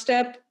step, third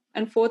step,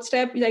 and fourth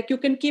step. Like, you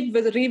can keep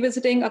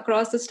revisiting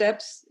across the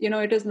steps.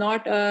 It is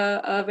not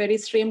a very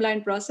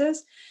streamlined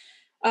process.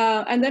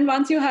 And then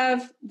once you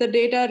have the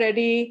data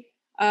ready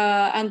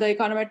and the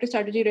econometric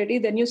strategy ready,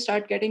 then you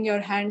start getting your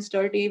hands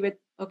dirty with,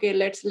 okay,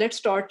 let's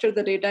torture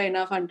the data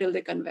enough until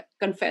they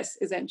confess,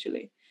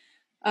 essentially.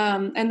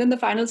 And then the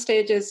final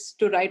stage is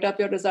to write up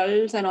your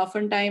results. And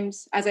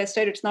oftentimes, as I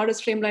said, it's not a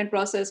streamlined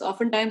process.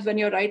 Oftentimes when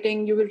you're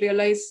writing, you will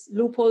realize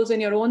loopholes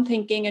in your own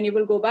thinking, and you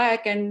will go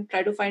back and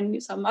try to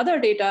find some other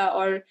data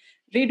or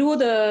redo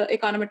the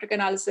econometric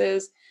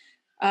analysis,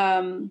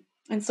 and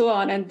so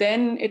on. And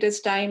then it is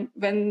time,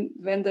 when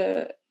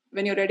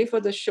you're ready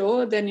for the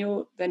show, then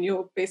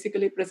you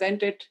basically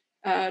present it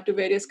to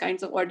various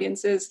kinds of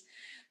audiences.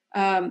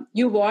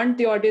 You want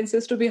the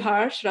audiences to be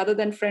harsh rather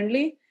than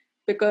friendly,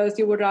 because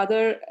you would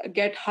rather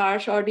get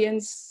harsh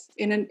audience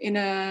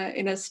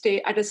at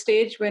a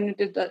stage when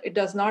it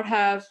does not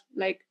have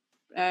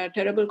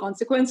terrible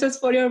consequences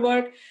for your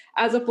work,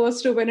 as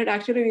opposed to when it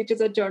actually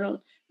reaches a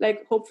journal.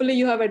 Like, hopefully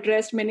you have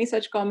addressed many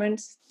such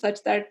comments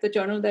such that the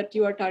journal that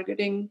you are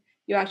targeting,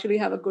 you actually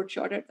have a good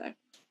shot at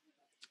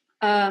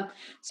that.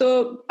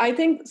 So I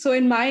think, so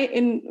in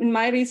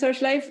my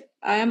research life,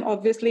 I am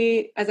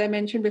obviously, as I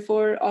mentioned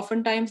before,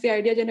 oftentimes the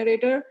idea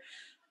generator.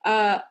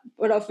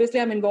 But obviously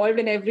I'm involved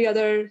in every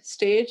other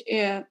stage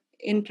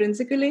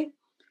intrinsically.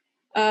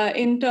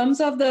 In terms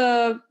of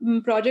the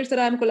projects that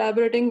I'm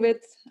collaborating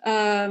with,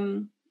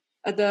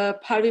 the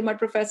Harvey Mudd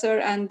professor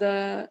and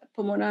the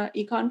Pomona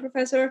econ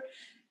professor,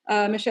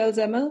 Michelle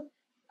Zemmel.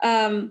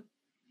 I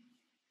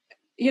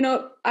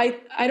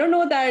don't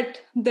know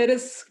that there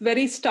is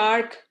very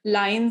stark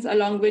lines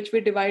along which we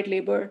divide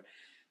labor.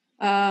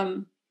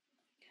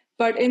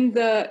 But in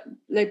the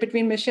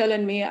between Michelle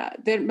and me,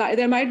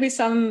 there might be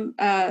some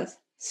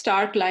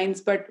stark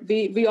lines, but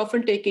we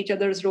often take each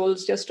other's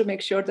roles just to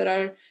make sure there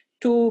are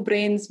two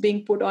brains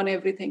being put on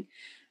everything.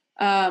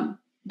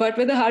 But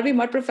with the Harvey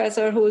Mudd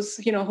professor, whose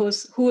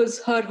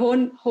her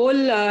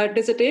whole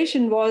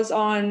dissertation was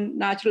on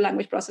natural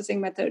language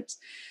processing methods.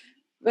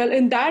 Well,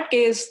 in that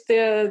case,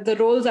 the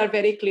roles are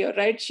very clear,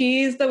 right?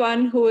 She is the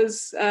one who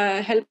is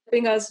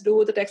helping us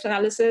do the text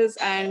analysis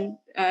and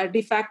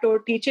de facto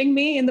teaching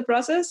me in the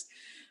process.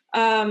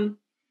 And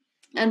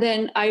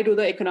then I do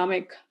the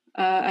economic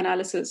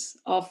analysis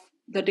of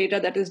the data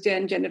that is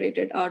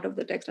generated out of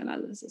the text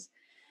analysis.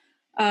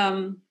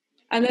 And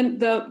then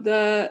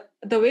the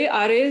way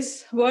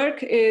RAs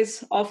work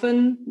is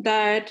often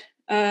that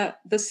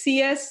the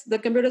CS, the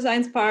computer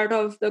science part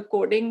of the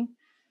coding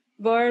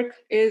work,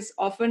 is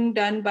often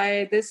done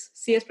by this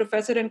CS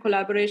professor in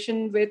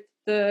collaboration with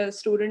the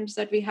students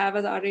that we have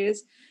as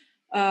RAs,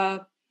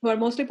 who are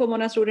mostly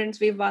Pomona students.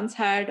 We've once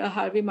had a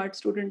Harvey Mudd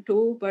student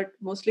too, but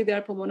mostly they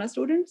are Pomona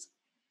students.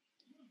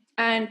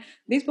 And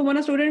these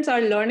Pomona students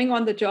are learning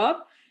on the job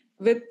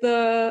with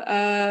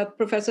the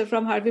professor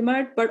from Harvey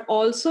Mudd, but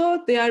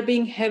also they are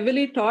being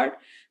heavily taught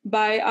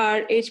by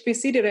our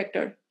HPC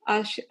director,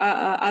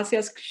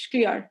 Asya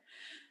Shkliar.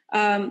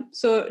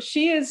 So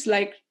she is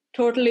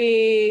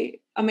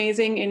totally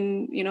amazing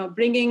in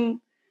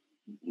bringing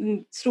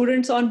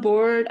students on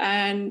board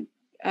and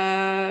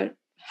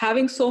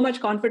having so much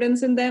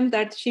confidence in them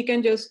that she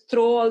can just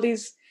throw all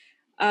these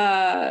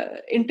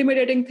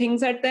intimidating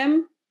things at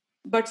them,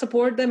 but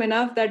support them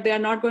enough that they are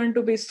not going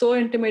to be so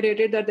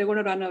intimidated that they're going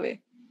to run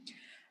away.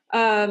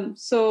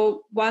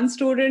 So one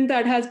student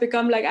that has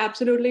become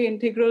absolutely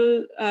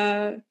integral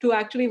to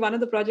actually one of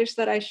the projects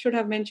that I should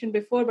have mentioned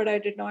before, but I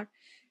did not,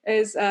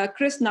 is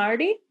Chris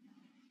Nardi,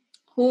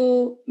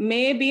 who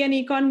may be an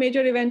econ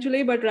major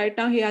eventually, but right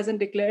now he hasn't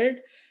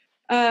declared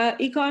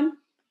econ.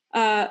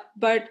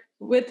 But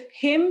with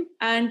him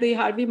and the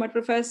Harvey Mudd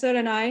professor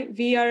and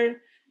we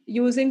are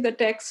using the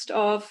text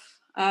of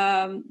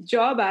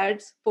job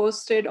ads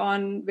posted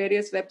on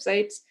various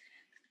websites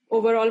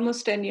over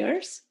almost 10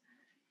 years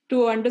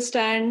to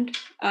understand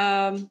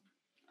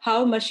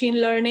how machine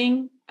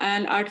learning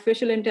and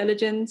artificial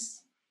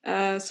intelligence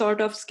sort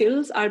of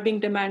skills are being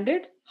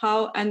demanded,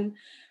 how and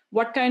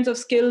what kinds of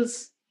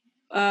skills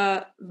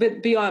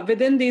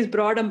within these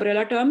broad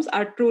umbrella terms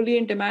are truly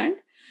in demand,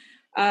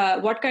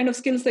 what kind of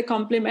skills they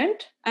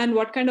complement, and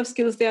what kind of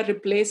skills they are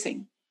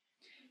replacing.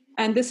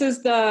 And this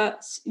is the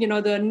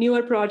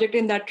newer project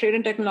in that trade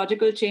and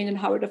technological change and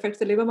how it affects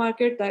the labor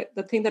market,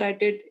 the thing that I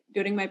did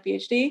during my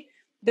PhD.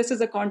 This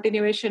is a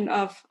continuation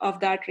of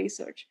that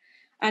research.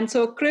 And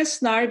so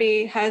Chris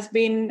Nardi has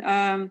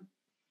been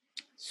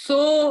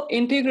so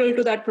integral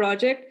to that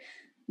project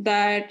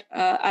that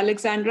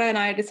Alexandra and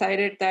I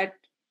decided that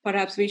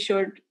perhaps we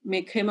should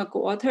make him a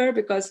co-author,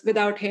 because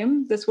without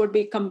him, this would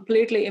be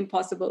completely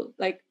impossible,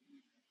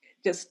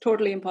 just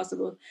totally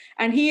impossible.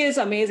 And he is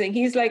amazing.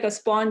 He's like a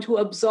sponge who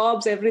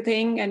absorbs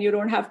everything, and you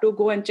don't have to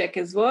go and check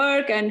his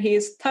work, and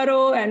he's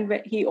thorough,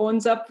 and he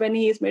owns up when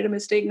he's made a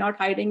mistake, not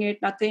hiding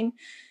it, nothing.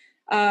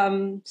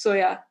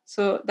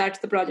 So that's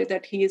the project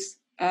that he's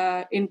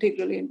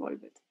integrally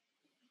involved with.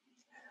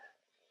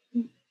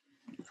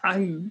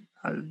 I'm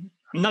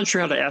not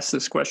sure how to ask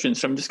this question,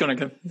 so I'm just going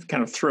to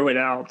kind of throw it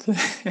out.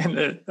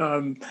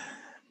 And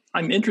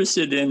I'm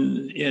interested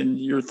in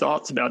your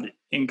thoughts about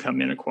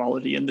income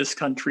inequality in this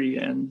country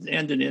and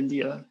in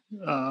India,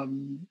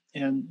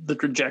 and the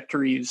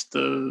trajectories,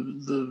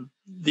 the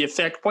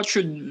effect. What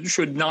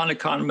should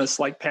non-economists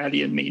like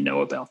Patty and me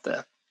know about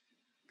that?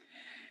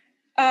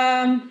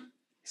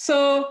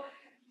 So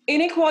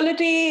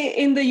inequality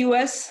in the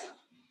US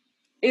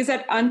is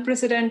at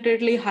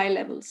unprecedentedly high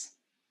levels.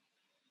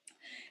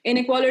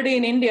 Inequality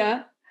in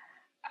India,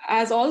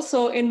 as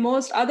also in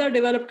most other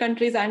developed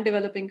countries and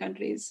developing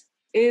countries,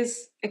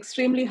 is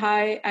extremely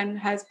high and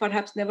has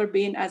perhaps never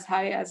been as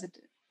high as it,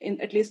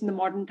 at least in the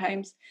modern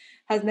times,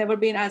 has never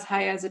been as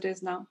high as it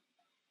is now.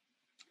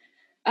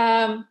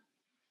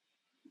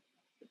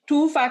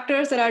 Two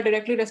factors that are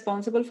directly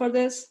responsible for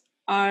this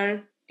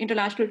are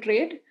international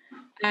trade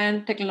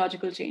and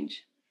technological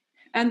change.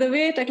 And the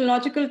way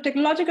technological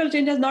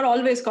change has not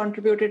always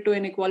contributed to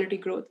inequality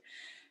growth.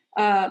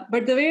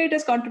 But the way it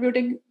is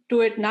contributing to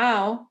it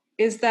now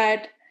is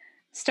that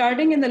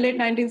starting in the late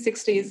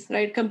 1960s,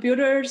 right,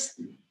 computers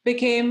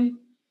became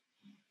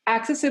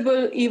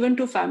accessible even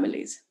to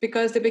families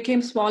because they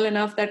became small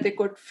enough that they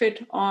could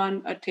fit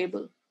on a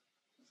table.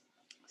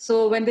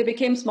 So when they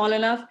became small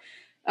enough,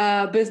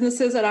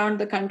 businesses around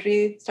the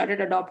country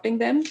started adopting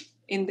them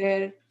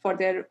for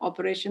their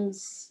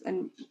operations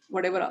and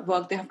whatever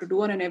work they have to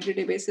do on an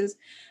everyday basis.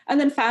 And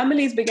then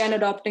families began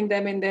adopting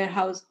them in their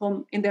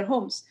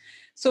homes.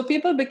 So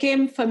people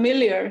became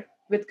familiar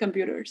with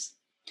computers.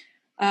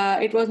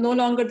 It was no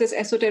longer this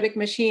esoteric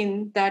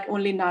machine that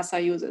only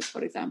NASA uses,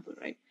 for example,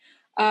 right?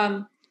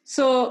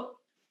 So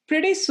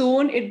pretty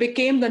soon it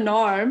became the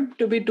norm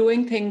to be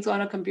doing things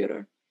on a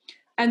computer.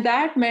 And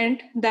that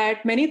meant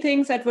that many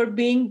things that were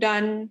being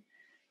done,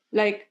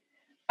 like,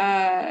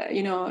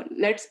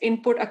 let's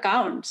input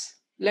accounts,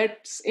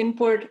 let's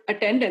input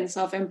attendance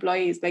of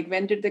employees, like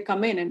when did they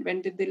come in and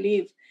when did they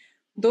leave.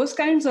 Those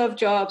kinds of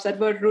jobs that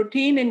were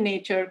routine in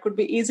nature could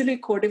be easily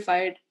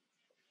codified.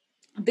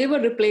 They were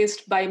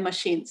replaced by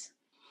machines.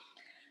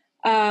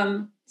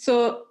 And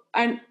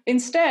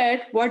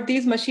instead, what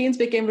these machines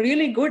became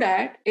really good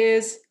at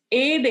is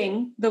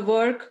aiding the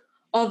work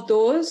of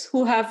those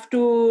who have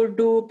to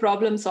do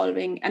problem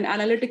solving and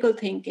analytical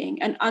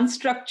thinking and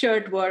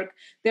unstructured work.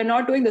 They're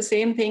not doing the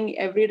same thing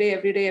every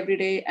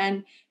day.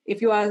 And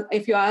if you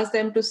ask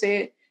them to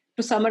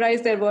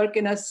summarize their work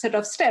in a set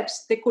of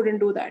steps, they couldn't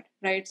do that,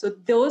 right? So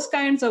those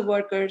kinds of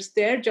workers,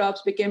 their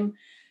jobs became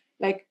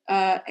like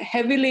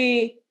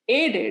heavily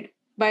aided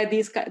by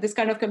this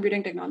kind of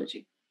computing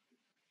technology.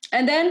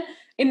 And then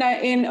in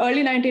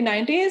early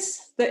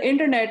 1990s, the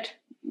internet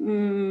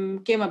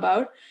came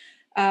about.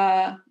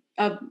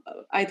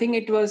 I think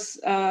it was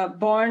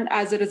born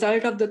as a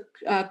result of the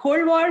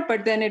Cold War,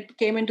 but then it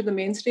came into the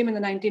mainstream in the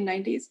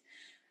 1990s.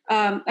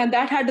 And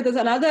that had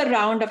another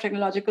round of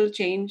technological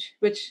change,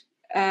 which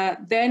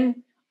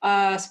then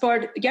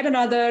spurred yet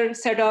another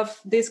set of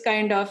this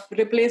kind of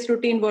replace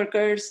routine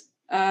workers'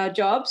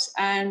 jobs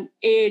and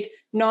aid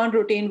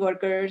non-routine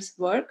workers'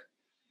 work.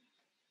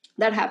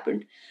 That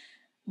happened.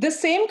 The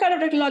same kind of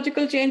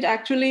technological change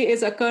actually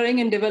is occurring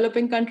in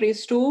developing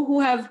countries too, who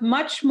have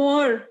much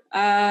more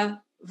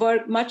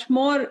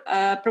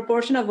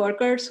proportion of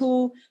workers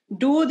who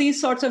do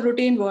these sorts of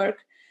routine work,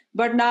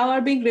 but now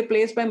are being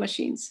replaced by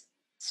machines.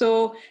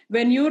 So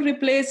when you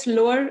replace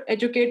lower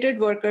educated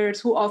workers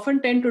who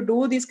often tend to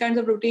do these kinds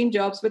of routine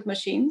jobs with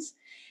machines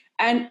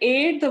and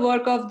aid the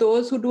work of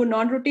those who do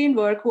non-routine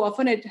work, who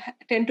often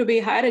tend to be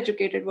higher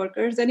educated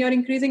workers, then you're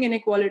increasing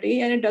inequality.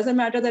 And it doesn't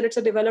matter that it's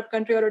a developed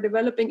country or a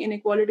developing,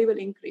 inequality will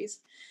increase.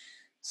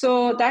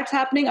 So that's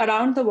happening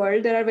around the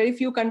world. There are very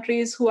few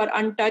countries who are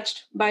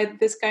untouched by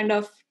this kind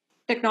of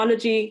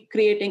technology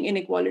creating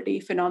inequality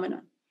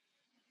phenomenon.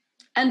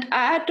 And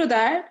add to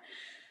that,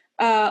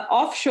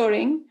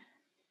 offshoring,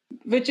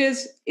 which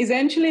is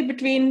essentially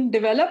between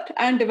developed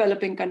and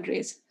developing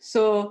countries.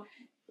 So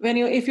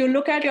if you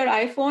look at your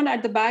iPhone,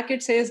 at the back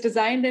it says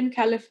designed in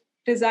California,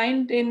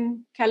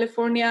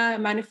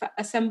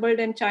 assembled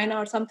in China,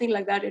 or something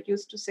like that it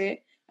used to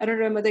say. I don't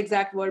remember the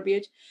exact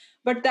verbiage.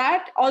 But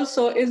that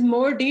also is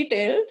more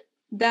detailed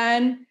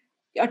than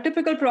a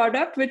typical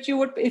product, which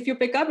if you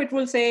pick up, it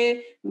will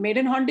say made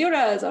in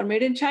Honduras or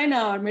made in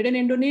China or made in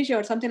Indonesia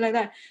or something like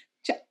that.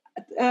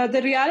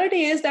 The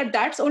reality is that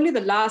that's only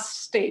the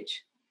last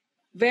stage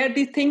where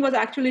the thing was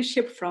actually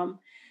shipped from.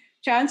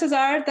 Chances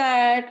are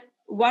that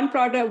one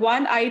product,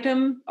 one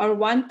item, or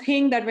one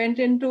thing that went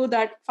into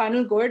that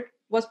final good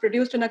was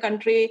produced in a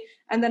country,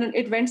 and then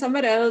it went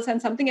somewhere else, and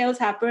something else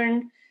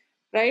happened,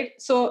 right?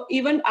 So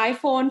even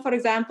iPhone, for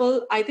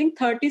example, I think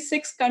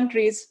 36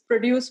 countries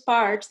produce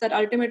parts that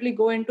ultimately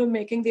go into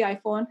making the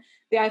iPhone.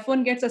 The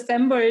iPhone gets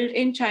assembled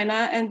in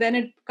China, and then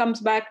it comes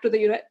back to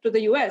the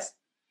US.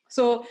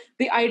 So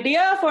the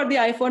idea for the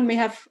iPhone may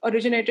have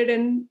originated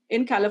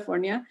in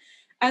California,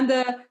 and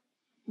the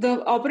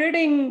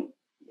operating,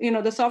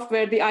 the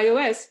software, the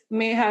iOS,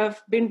 may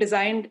have been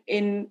designed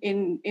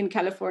in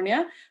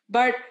California,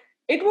 but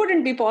it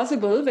wouldn't be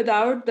possible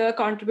without the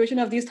contribution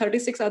of these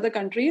 36 other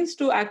countries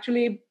to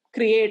actually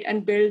create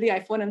and build the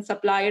iPhone and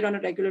supply it on a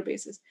regular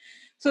basis.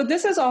 So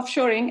this is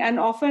offshoring, and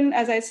often,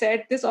 as I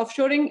said, this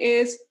offshoring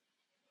is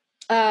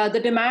the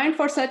demand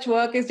for such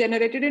work is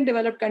generated in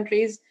developed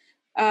countries.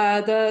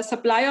 The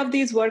supply of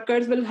these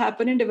workers will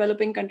happen in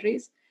developing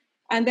countries,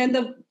 and then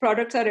the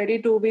products are ready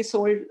to be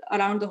sold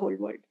around the whole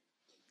world.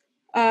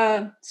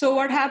 So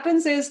what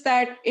happens is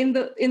that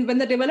when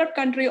the developed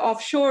country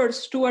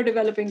offshores to a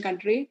developing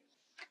country,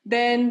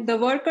 then the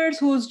workers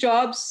whose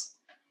jobs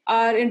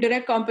are in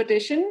direct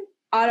competition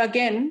are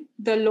again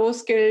the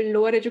low-skilled,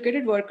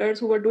 lower-educated workers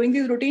who were doing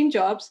these routine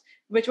jobs,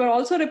 which were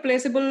also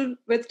replaceable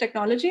with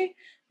technology,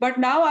 but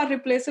now are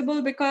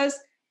replaceable because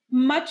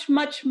much,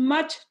 much,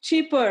 much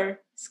cheaper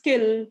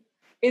skill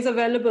is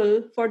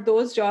available for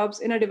those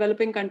jobs in a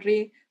developing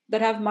country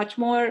that have much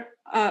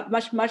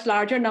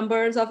larger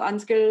numbers of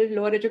unskilled,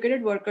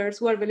 lower-educated workers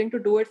who are willing to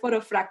do it for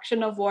a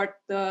fraction of what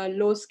the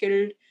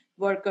low-skilled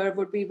worker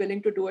would be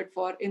willing to do it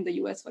for in the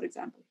US, for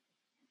example.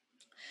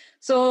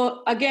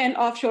 So again,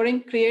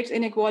 offshoring creates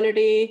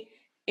inequality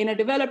in a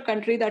developed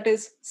country that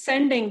is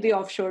sending the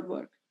offshored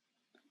work.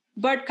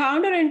 But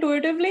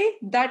counterintuitively,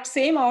 that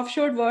same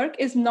offshored work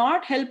is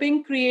not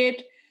helping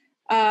create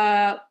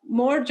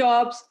more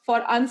jobs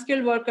for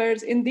unskilled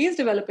workers in these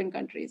developing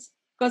countries.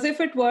 Because if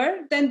it were,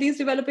 then these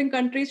developing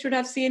countries should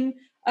have seen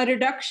a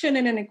reduction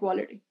in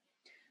inequality.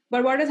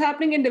 But what is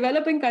happening in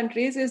developing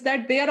countries is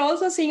that they are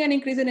also seeing an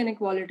increase in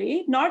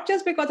inequality, not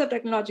just because of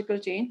technological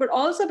change, but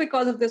also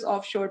because of this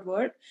offshored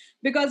work.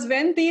 Because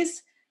when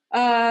these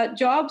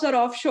jobs are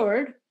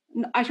offshored.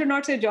 I should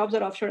not say jobs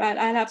are offshored.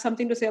 I'll have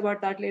something to say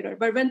about that later.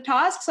 But when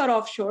tasks are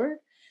offshored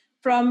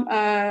from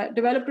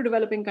developed to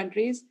developing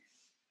countries,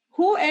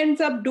 who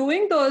ends up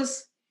doing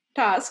those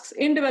tasks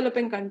in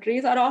developing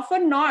countries are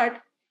often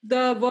not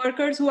the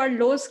workers who are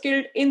low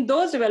skilled in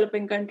those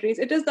developing countries.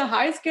 It is the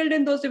high skilled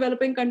in those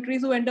developing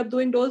countries who end up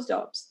doing those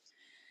jobs.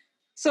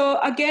 So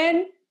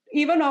again,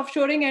 even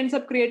offshoring ends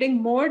up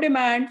creating more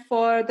demand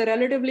for the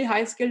relatively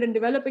high skilled in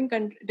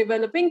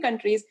developing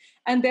countries.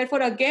 And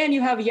therefore, again,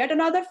 you have yet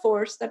another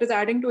force that is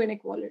adding to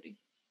inequality.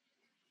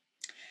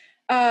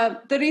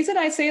 The reason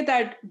I say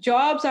that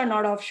jobs are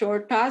not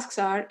offshore, tasks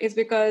are, is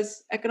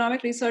because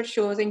economic research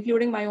shows,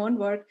 including my own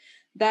work,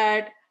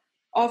 that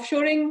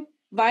offshoring,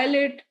 while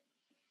it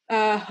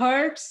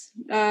hurts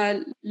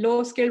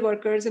low-skilled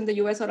workers in the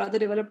US or other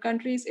developed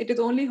countries, it is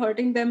only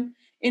hurting them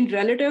in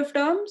relative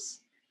terms.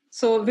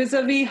 So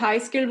vis-a-vis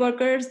high-skilled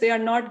workers, they are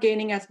not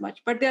gaining as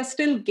much, but they are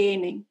still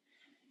gaining.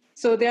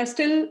 So they are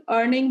still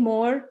earning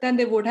more than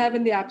they would have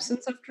in the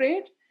absence of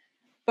trade,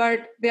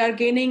 but they are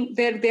gaining,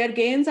 their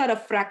gains are a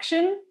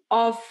fraction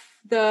of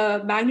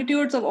the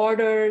magnitudes of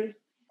orders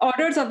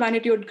of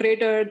magnitude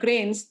greater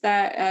gains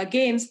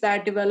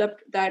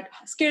that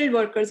skilled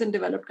workers in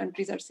developed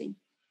countries are seeing.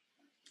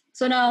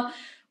 So now,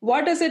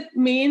 what does it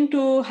mean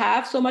to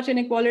have so much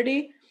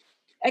inequality?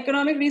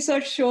 Economic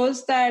research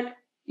shows that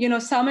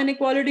some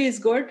inequality is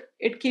good.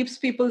 It keeps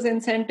people's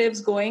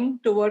incentives going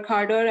to work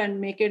harder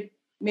and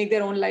make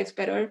their own lives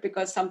better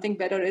because something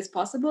better is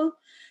possible.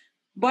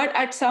 But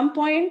at some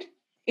point,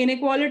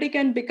 inequality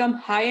can become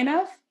high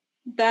enough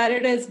that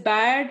it is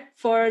bad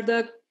for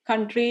the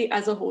country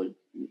as a whole.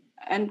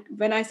 And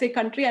when I say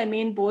country, I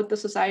mean both the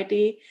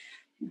society,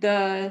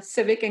 the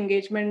civic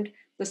engagement,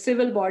 the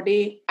civil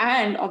body,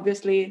 and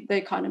obviously the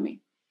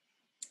economy.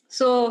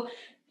 So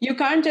you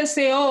can't just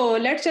say, oh,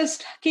 let's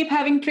just keep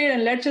having trade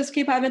and let's just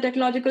keep having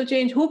technological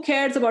change. Who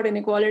cares about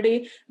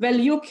inequality? Well,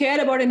 you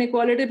care about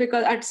inequality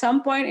because at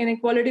some point,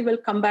 inequality will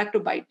come back to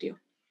bite you.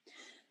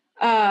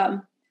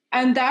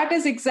 And that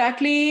is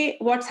exactly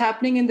what's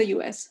happening in the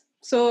US.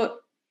 So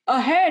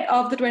ahead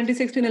of the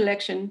 2016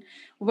 election,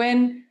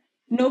 when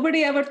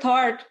nobody ever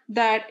thought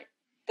that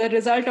the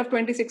result of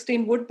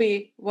 2016 would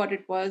be what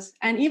it was,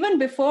 and even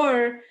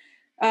before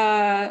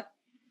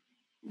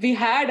we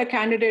had a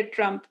candidate,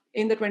 Trump,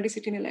 in the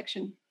 2016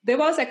 election, there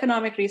was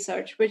economic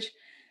research, which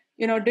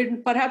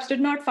did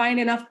not find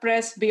enough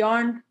press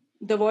beyond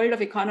the world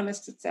of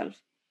economists itself,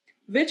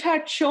 which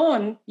had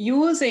shown,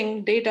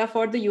 using data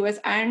for the US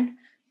and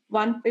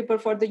one paper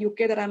for the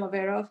UK that I'm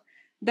aware of,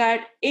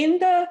 that in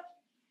the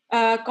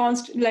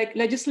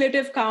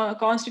legislative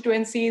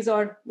constituencies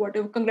or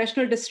whatever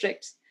congressional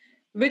districts,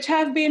 which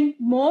have been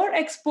more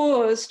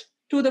exposed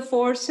to the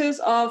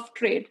forces of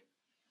trade.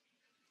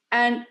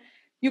 And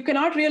you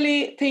cannot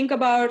really think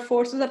about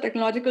forces of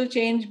technological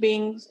change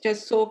being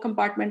just so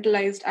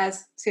compartmentalized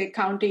as, say,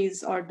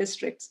 counties or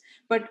districts.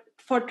 But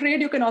for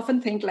trade, you can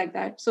often think like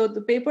that. So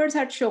the papers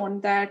had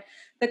shown that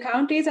the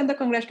counties and the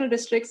congressional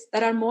districts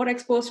that are more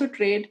exposed to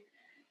trade,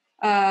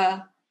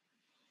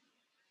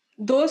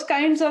 those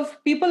kinds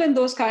of people in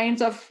those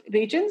kinds of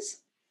regions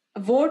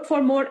vote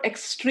for more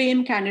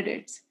extreme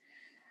candidates.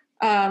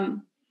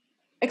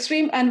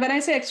 Extreme, and when I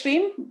say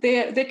extreme,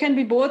 they can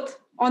be both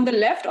on the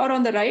left or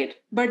on the right,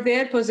 but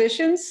their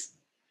positions,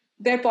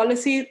 their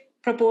policy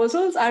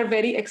proposals are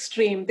very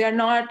extreme. They're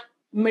not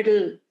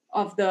middle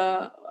of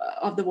the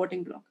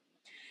voting bloc.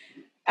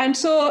 And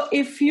so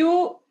if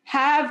you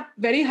have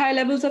very high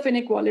levels of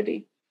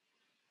inequality,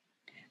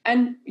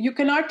 and you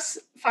cannot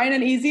find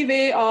an easy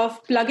way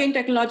of plugging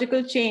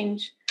technological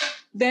change,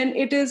 then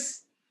it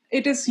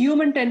is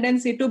human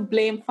tendency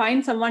to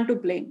find someone to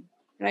blame,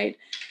 right?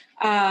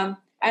 And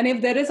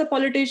if there is a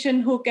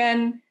politician who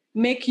can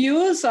make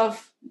use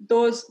of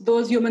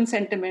those human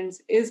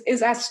sentiments,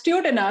 is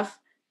astute enough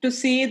to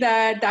see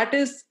that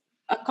is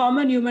a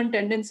common human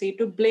tendency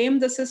to blame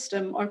the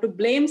system or to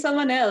blame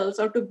someone else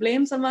or to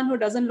blame someone who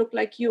doesn't look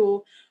like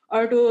you,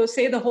 or to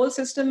say the whole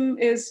system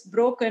is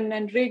broken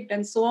and rigged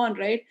and so on,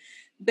 right?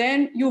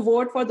 Then you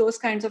vote for those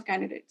kinds of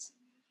candidates.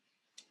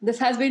 This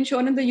has been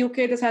shown in the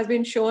UK, this has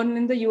been shown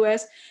in the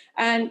US,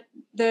 and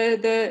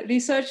the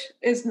research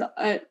is,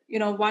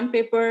 one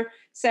paper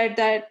said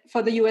that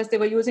for the US, they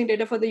were using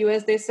data for the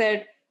US, they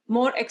said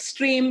more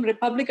extreme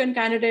Republican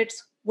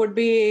candidates would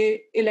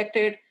be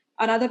elected.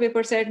 Another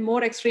paper said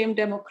more extreme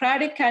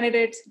Democrat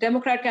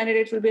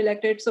candidates will be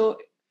elected. So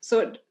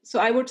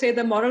I would say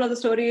the moral of the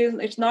story is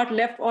it's not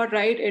left or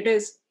right, it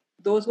is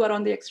those who are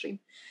on the extreme.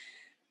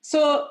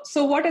 So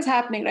what is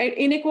happening, right?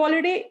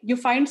 Inequality, you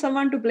find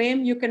someone to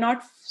blame, you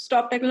cannot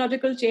stop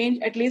technological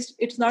change. At least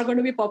it's not going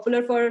to be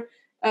popular for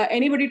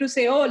anybody to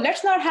say, oh,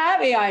 let's not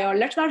have AI, or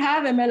let's not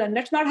have ML, and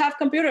let's not have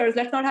computers,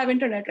 let's not have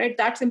internet, right?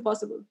 That's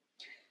impossible.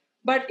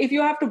 But if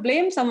you have to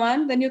blame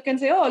someone, then you can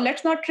say, oh,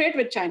 let's not trade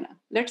with China.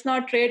 Let's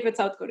not trade with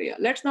South Korea.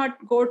 Let's not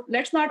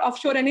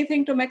offshore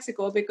anything to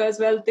Mexico because,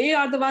 well, they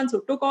are the ones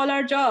who took all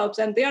our jobs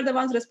and they are the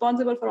ones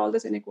responsible for all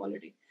this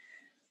inequality.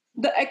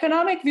 The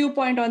economic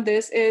viewpoint on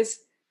this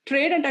is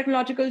trade and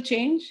technological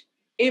change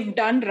if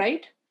done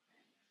right,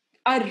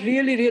 are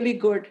really, really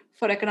good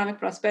for economic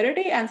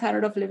prosperity and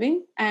standard of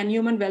living and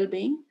human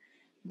well-being.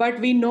 But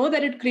we know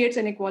that it creates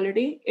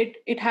inequality.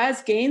 It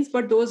has gains,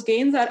 but those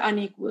gains are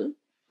unequal.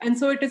 And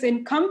so it is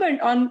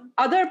incumbent on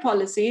other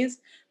policies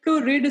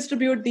to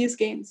redistribute these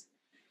gains.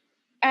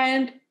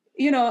 And,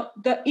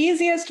 the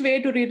easiest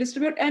way to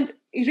redistribute, and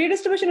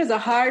redistribution is a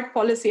hard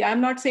policy. I'm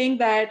not saying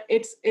that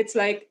it's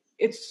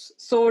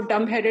so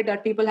dumbheaded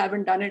that people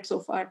haven't done it so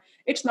far.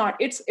 It's not.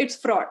 It's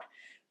fraught.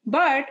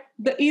 But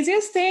the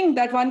easiest thing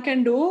that one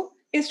can do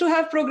is to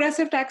have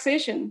progressive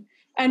taxation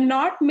and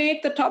not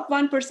make the top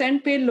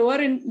 1% pay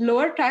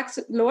lower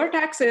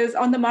taxes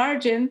on the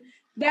margin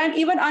than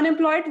even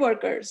unemployed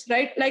workers,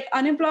 right? Like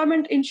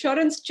unemployment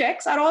insurance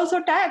checks are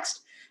also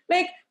taxed.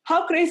 Like,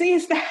 how crazy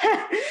is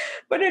that?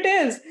 But it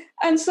is.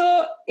 And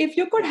so if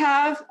you could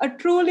have a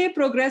truly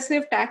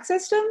progressive tax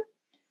system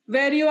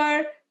where you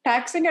are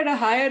taxing at a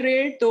higher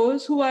rate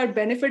those who are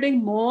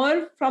benefiting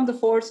more from the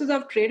forces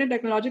of trade and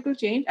technological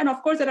change. And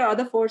of course, there are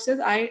other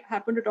forces. I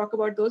happen to talk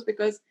about those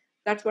because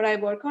that's what I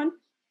work on.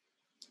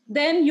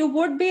 Then you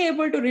would be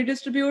able to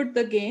redistribute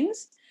the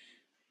gains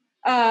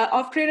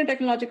of trade and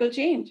technological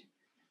change.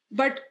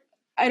 But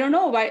I don't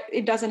know why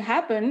it doesn't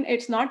happen.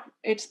 It's not.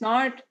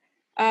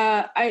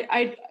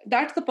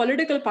 That's the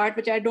political part,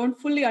 which I don't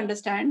fully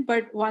understand.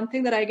 But one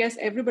thing that I guess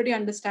everybody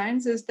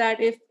understands is that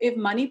if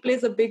money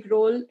plays a big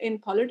role in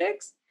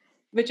politics,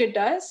 which it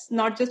does,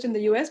 not just in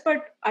the US,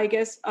 but I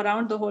guess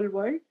around the whole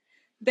world,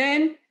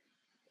 then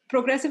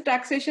progressive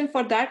taxation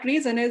for that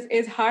reason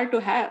is hard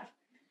to have.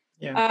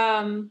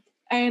 Yeah.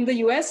 And the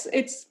US,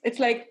 it's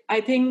like,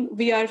 I think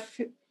we are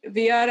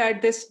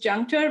at this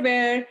juncture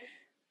where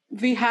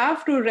we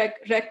have to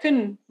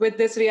reckon with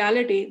this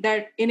reality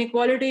that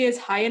inequality is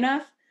high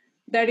enough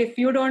that if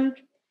you don't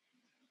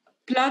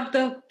plug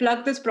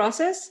this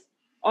process,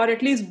 or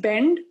at least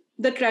bend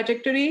the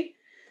trajectory,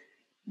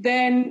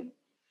 then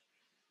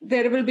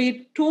there will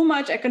be too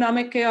much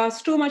economic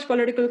chaos, too much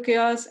political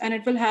chaos, and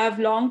it will have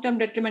long-term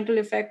detrimental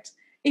effects.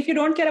 If you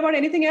don't care about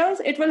anything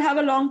else, it will have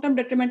a long-term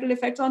detrimental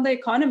effects on the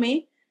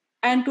economy.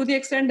 And to the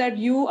extent that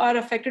you are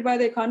affected by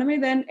the economy,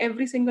 then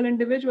every single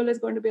individual is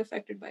going to be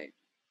affected by it.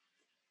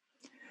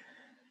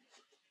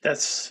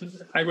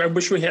 I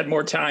wish we had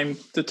more time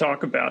to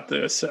talk about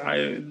this.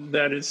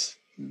 That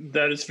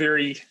is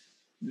very,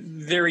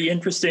 very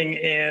interesting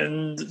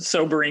and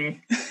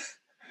sobering.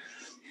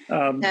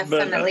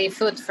 Definitely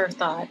food for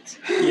thought.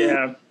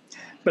 Yeah.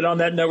 But on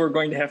that note, we're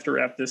going to have to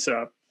wrap this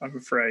up, I'm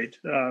afraid.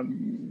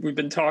 We've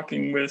been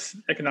talking with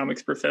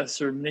economics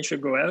professor Manisha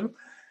Goel.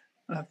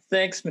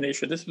 Thanks,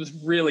 Manisha. This was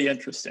really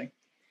interesting.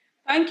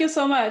 Thank you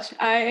so much.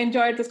 I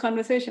enjoyed this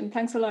conversation.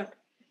 Thanks a lot.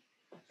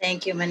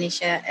 Thank you,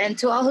 Manisha. And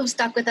to all who've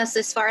stuck with us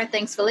this far,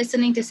 thanks for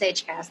listening to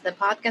SageCast, the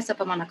podcast of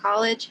Pomona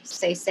College.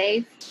 Stay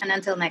safe, and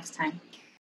until next time.